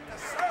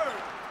 Yes, sir.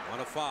 1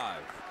 of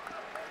 5.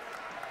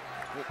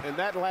 And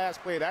that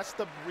last play, that's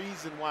the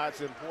reason why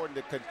it's important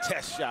to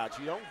contest shots.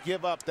 You don't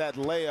give up that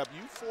layup.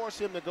 You force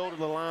him to go to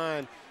the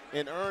line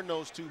and earn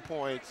those 2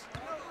 points.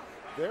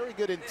 Very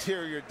good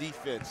interior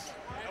defense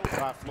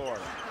by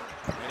Florida.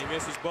 And he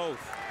misses both.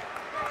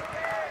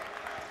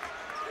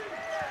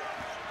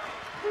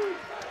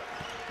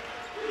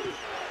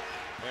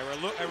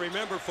 And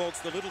remember, folks,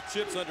 the little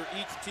chips under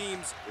each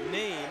team's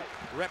name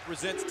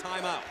represents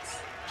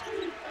timeouts.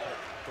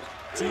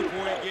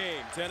 2-point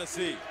game,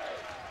 Tennessee.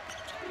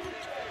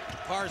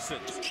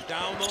 Parsons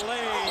down the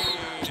lane,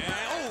 and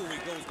oh, he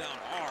goes down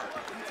hard.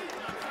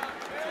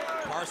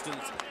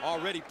 Parsons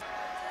already.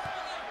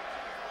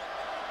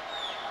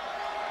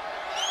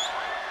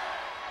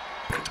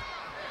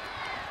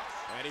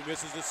 And he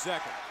misses the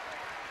second.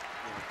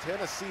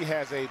 Tennessee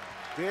has a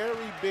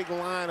very big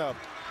lineup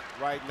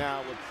right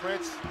now with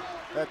Prince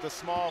at the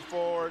small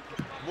forward,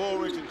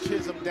 Woolridge and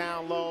Chisholm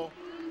down low.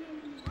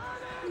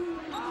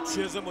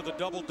 Chisholm with a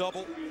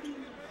double-double.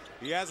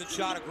 He hasn't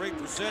shot a great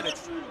percentage,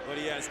 but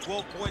he has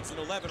 12 points and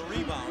 11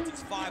 rebounds.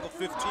 He's 5 of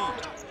 15.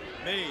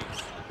 Mays,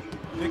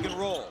 pick and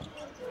roll.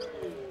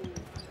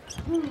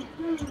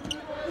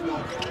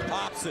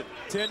 Hobson,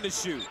 10 to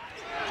shoot.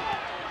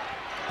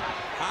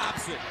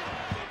 Hobson,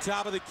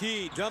 top of the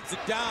key, dumps it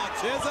down.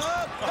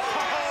 Chisholm,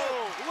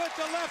 oh, with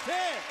the left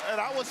hand.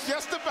 And I was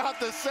just about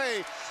to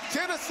say,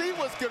 Tennessee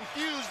was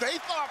confused. They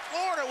thought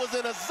Florida was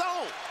in a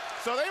zone.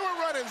 So they were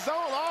running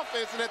zone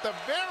offense, and at the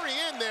very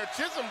end there,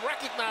 Chisholm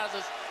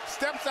recognizes,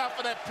 steps out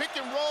for that pick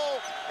and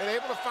roll, and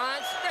able to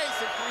find space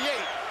and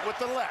create with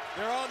the left.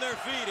 They're on their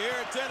feet here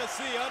in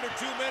Tennessee, under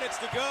 2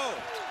 minutes to go.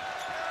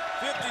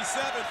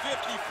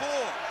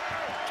 57-54.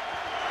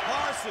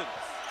 Parsons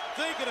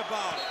thinking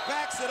about it,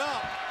 backs it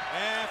up,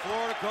 and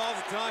Florida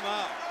calls a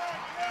timeout.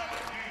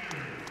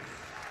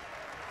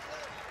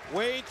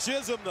 Wade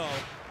Chisholm, though.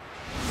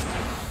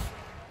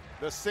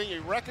 The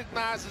senior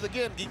recognizes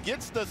again, he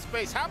gets the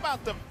space. How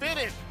about the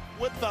finish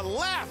with the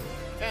left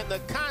and the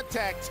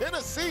contact?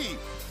 Tennessee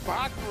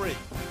by 3.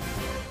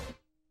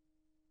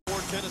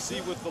 Tennessee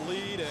with the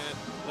lead, and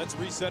let's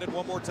reset it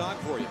one more time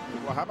for you.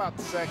 Well, how about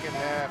the second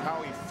half?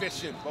 How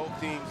efficient both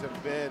teams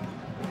have been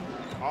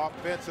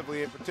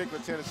offensively, in particular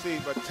Tennessee.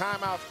 But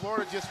timeout,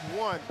 Florida just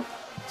won.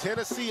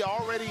 Tennessee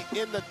already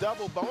in the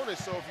double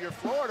bonus. So if you're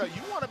Florida,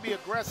 you want to be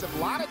aggressive.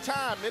 A lot of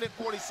time, minute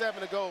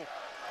 47 to go.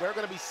 There are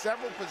going to be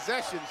several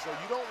possessions, so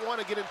you don't want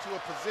to get into a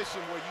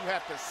position where you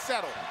have to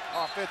settle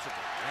offensively.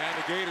 And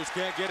the Gators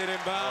can't get it in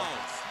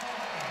bounds.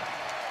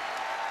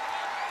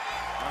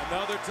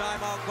 Another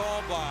timeout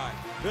called by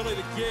Billy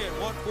the Kid.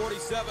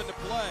 1:47 to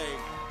play.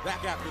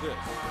 Back after this.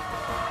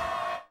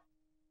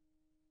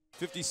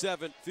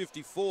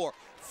 57-54.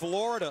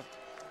 Florida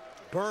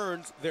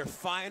burns their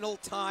final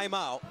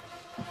timeout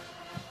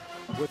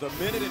with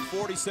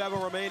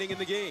 1:47 remaining in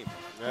the game.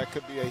 That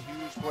could be a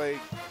huge play.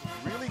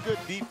 Really good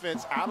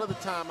defense out of the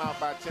timeout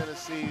by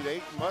Tennessee.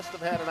 They must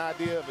have had an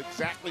idea of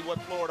exactly what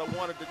Florida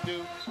wanted to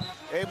do.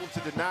 Able to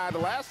deny the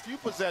last few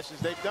possessions.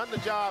 They've done the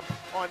job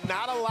on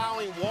not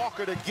allowing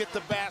Walker to get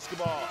the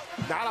basketball,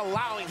 not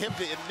allowing him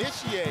to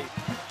initiate.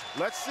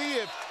 Let's see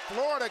if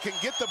Florida can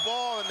get the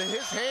ball into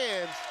his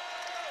hands.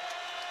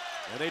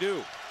 And they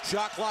do.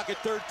 Shot clock at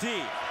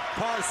 13.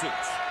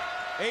 Parsons,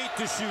 8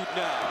 to shoot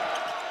now.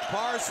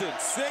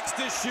 Parsons, 6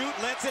 to shoot,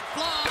 lets it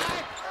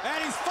fly,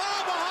 and he's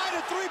far behind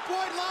the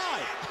three-point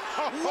line.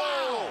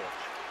 Wow!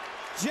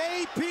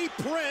 J.P.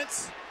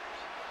 Prince.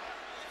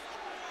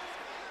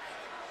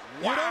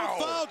 Wow. You don't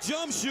foul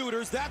jump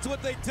shooters. That's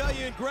what they tell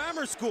you in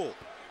grammar school.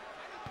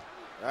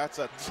 That's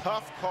a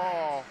tough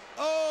call.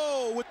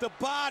 Oh, with the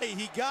body,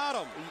 he got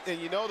him. And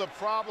you know the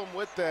problem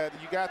with that,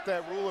 you got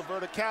that rule of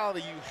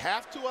verticality. You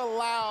have to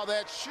allow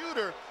that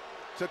shooter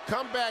to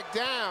come back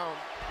down.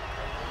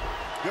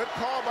 Good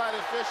call by the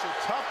official.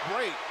 Tough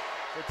break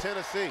for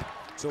Tennessee.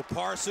 So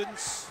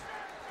Parsons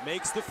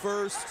makes the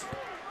first.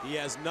 He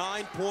has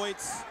 9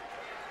 points.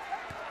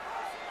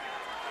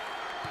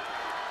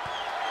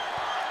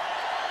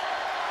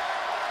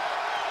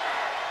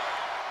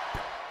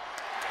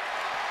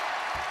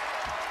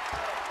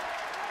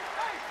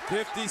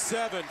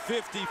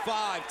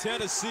 (57-55)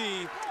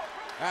 Tennessee,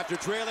 after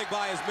trailing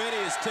by as many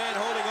as 10,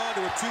 holding on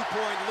to a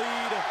 2-point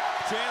lead.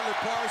 Chandler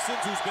Parsons,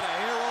 who's been a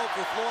hero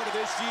for Florida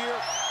this year,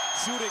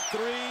 shooting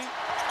 3,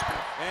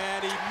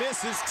 and he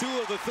misses 2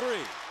 of the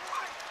 3.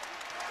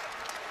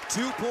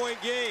 2-point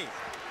game.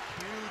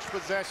 Huge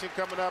possession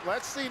coming up.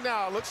 Let's see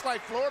now. Looks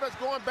like Florida's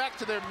going back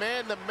to their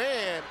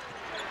man-to-man.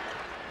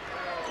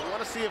 We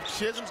want to see if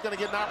Chisholm's going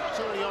to get an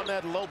opportunity on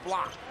that low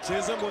block.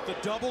 Chisholm with the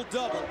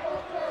double-double.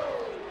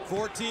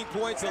 14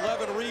 points,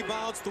 11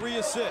 rebounds, 3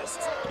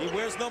 assists. He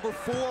wears number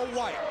 4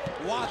 white.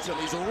 Watch him,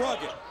 he's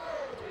rugged.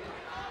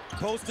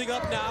 Posting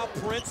up now,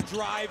 Prince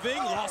driving,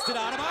 lost it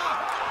out of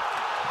bounds.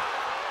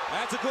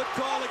 That's a good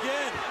call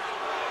again.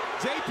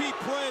 J.P.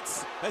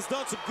 Prince has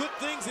done some good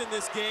things in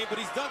this game, but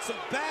he's done some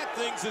bad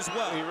things as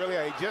well.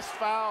 He just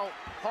fouled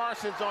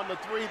Parsons on the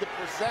 3 the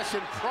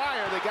possession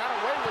prior. They got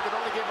away with it,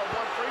 only gave up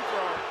 1 free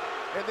throw.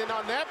 And then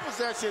on that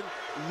possession,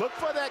 look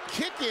for that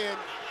kick in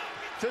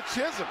to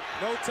Chisholm.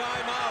 No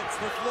timeouts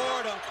for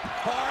Florida.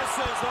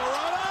 Parsons, the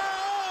run.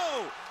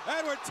 Oh!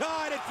 And we're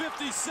tied at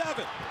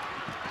 57.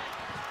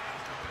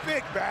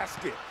 Big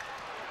basket.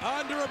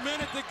 Under a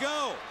minute to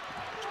go.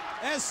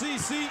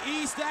 SEC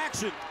East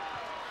action.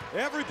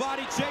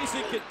 Everybody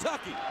chasing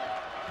Kentucky.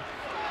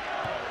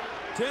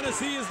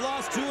 Tennessee has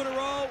lost 2 in a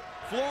row.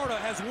 Florida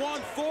has won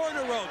 4 in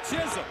a row.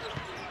 Chisholm,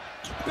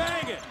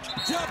 bang it,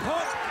 jump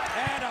hook,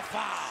 and a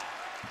foul.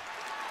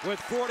 With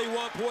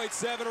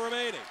 41.7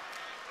 remaining.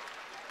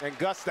 And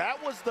Gus,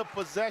 that was the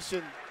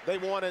possession they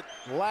wanted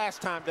last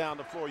time down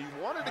the floor. You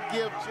wanted to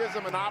give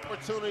Chisholm an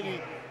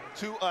opportunity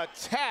to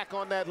attack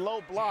on that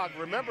low block.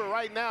 Remember,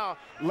 right now,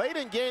 late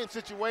in game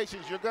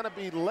situations, you're going to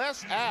be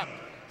less apt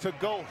to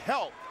go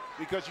help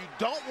because you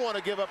don't want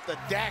to give up the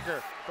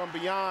dagger from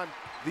beyond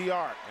the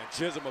arc. And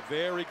Chisholm, a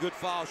very good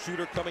foul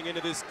shooter coming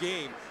into this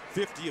game.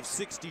 50 of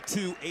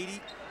 62, 81%.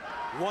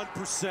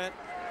 First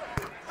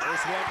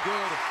one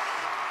good.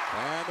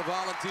 And the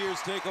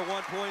Volunteers take a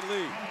 1-point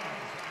lead.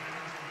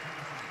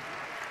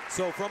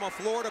 So from a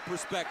Florida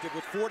perspective,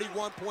 with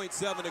 41.7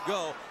 to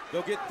go,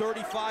 they'll get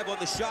 35 on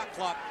the shot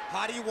clock.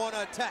 How do you want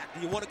to attack?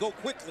 Do you want to go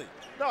quickly?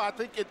 No, I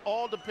think it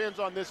all depends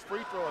on this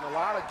free throw in a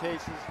lot of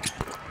cases.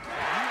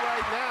 You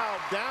right now,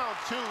 down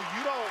 2,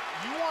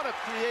 you want to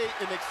create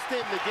and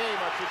extend the game,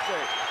 I should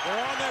say.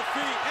 They're on their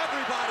feet,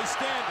 everybody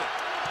standing.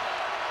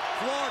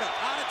 Florida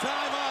out of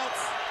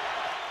timeouts.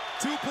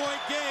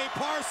 2-point game,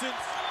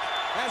 Parsons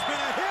has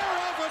been a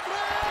hero for 3.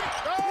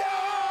 Oh!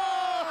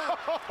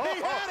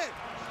 He had it.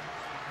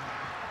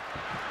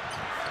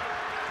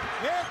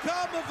 Here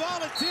come the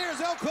Volunteers.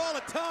 They'll call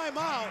a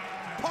timeout.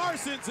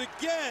 Parsons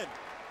again.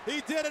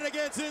 He did it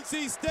against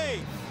NC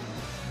State.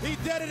 He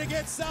did it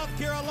against South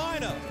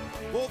Carolina.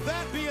 Will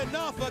that be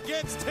enough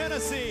against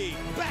Tennessee?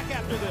 Back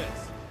after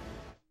this.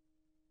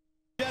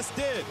 Just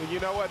did. And you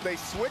know what? They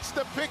switched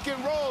the pick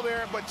and roll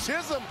there, but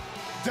Chisholm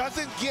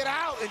doesn't get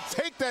out and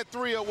take that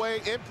 3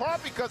 away, in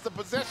part because the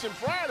possession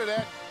prior to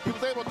that, he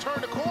was able to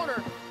turn the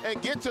corner and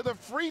get to the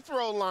free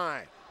throw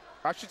line.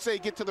 I should say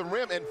get to the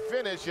rim and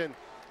finish. And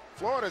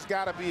Florida's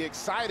got to be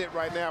excited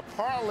right now.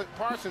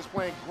 Parsons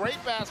playing great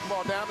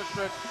basketball down the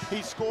stretch.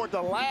 He scored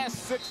the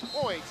last 6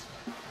 points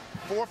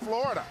for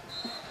Florida.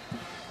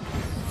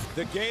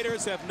 The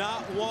Gators have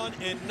not won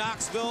in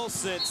Knoxville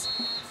since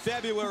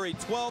February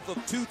 12th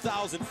of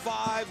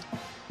 2005.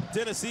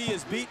 Tennessee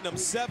has beaten them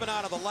 7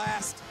 out of the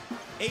last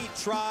 8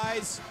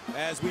 tries.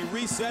 As we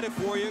reset it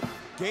for you,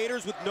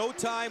 Gators with no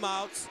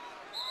timeouts,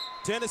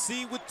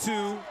 Tennessee with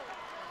 2.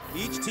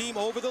 Each team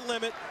over the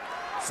limit.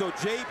 So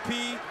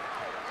J.P.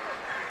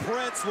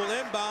 Prince will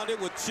inbound it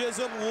with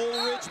Chisholm,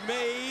 Woolridge,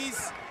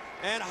 Mays,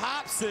 and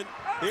Hobson.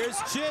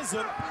 Here's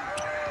Chisholm.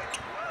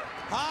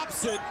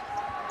 Hobson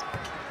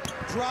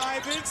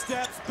driving,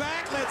 steps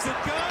back, lets it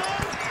go.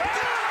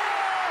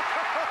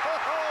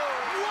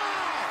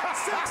 Wow!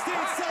 16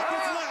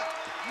 seconds left.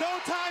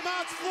 No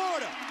timeouts,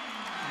 Florida.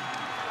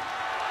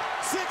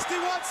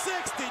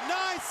 61-60,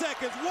 9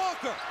 seconds.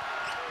 Walker.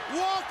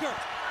 Walker.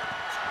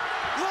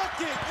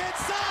 Looking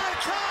inside.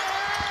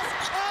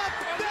 Tyers up.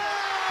 No!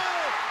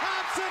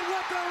 Hobson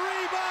with the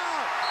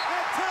rebound.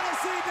 And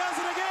Tennessee does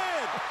it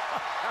again.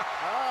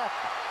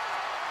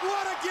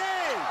 What a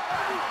game!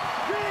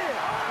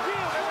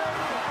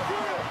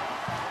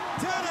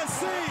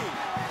 Tennessee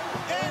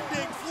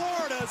ending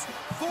Florida's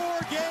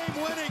 4-game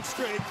winning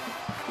streak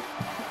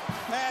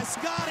as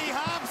Scotty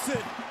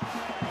Hobson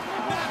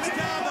knocks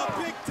down the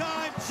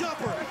big-time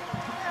jumper.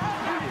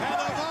 And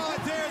the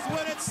Volunteers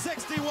win it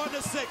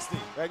 61-60.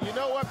 And you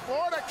know what?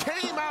 Florida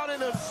came out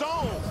in a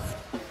zone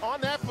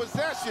on that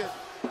possession.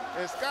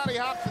 And Scotty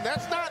Hobson,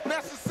 that's not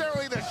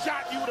necessarily the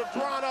shot you would have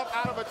drawn up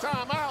out of a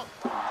timeout,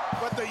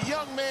 but the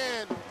young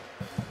man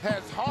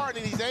has heart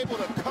and he's able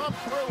to come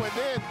through. And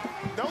then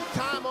no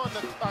time on the,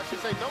 I should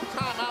say, no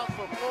timeout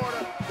for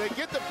Florida. They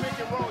get the pick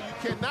and roll. You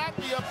cannot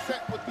be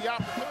upset with the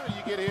opportunity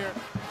you get here.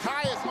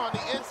 Tyus on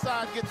the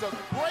inside gets a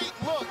great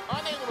look,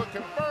 unable to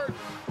convert.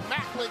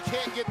 Macklin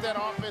can't get that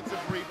offensive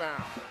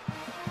rebound.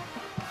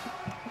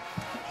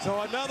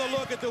 So another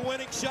look at the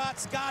winning shot.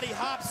 Scotty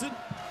Hobson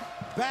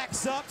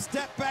backs up,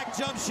 step back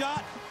jump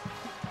shot.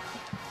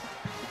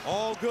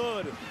 All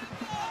good.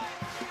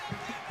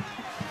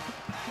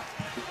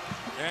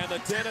 And the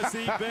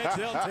Tennessee bench,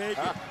 they'll take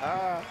it.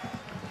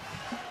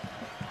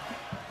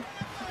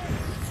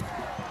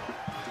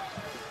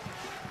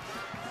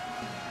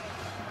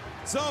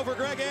 So for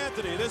Greg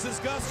Anthony, this is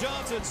Gus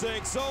Johnson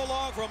saying so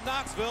long from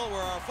Knoxville,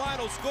 where our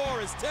final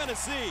score is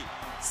Tennessee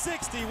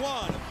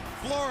 61,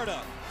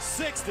 Florida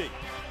 60.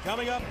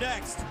 Coming up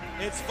next,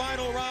 it's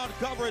final round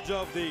coverage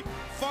of the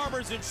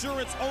Farmers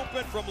Insurance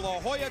Open from La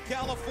Jolla,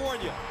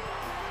 California.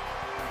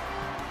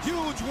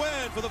 Huge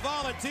win for the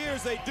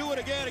Volunteers. They do it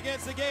again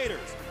against the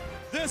Gators.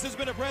 This has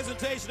been a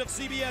presentation of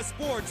CBS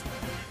Sports.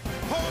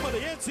 home of the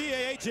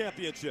NCAA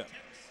championship.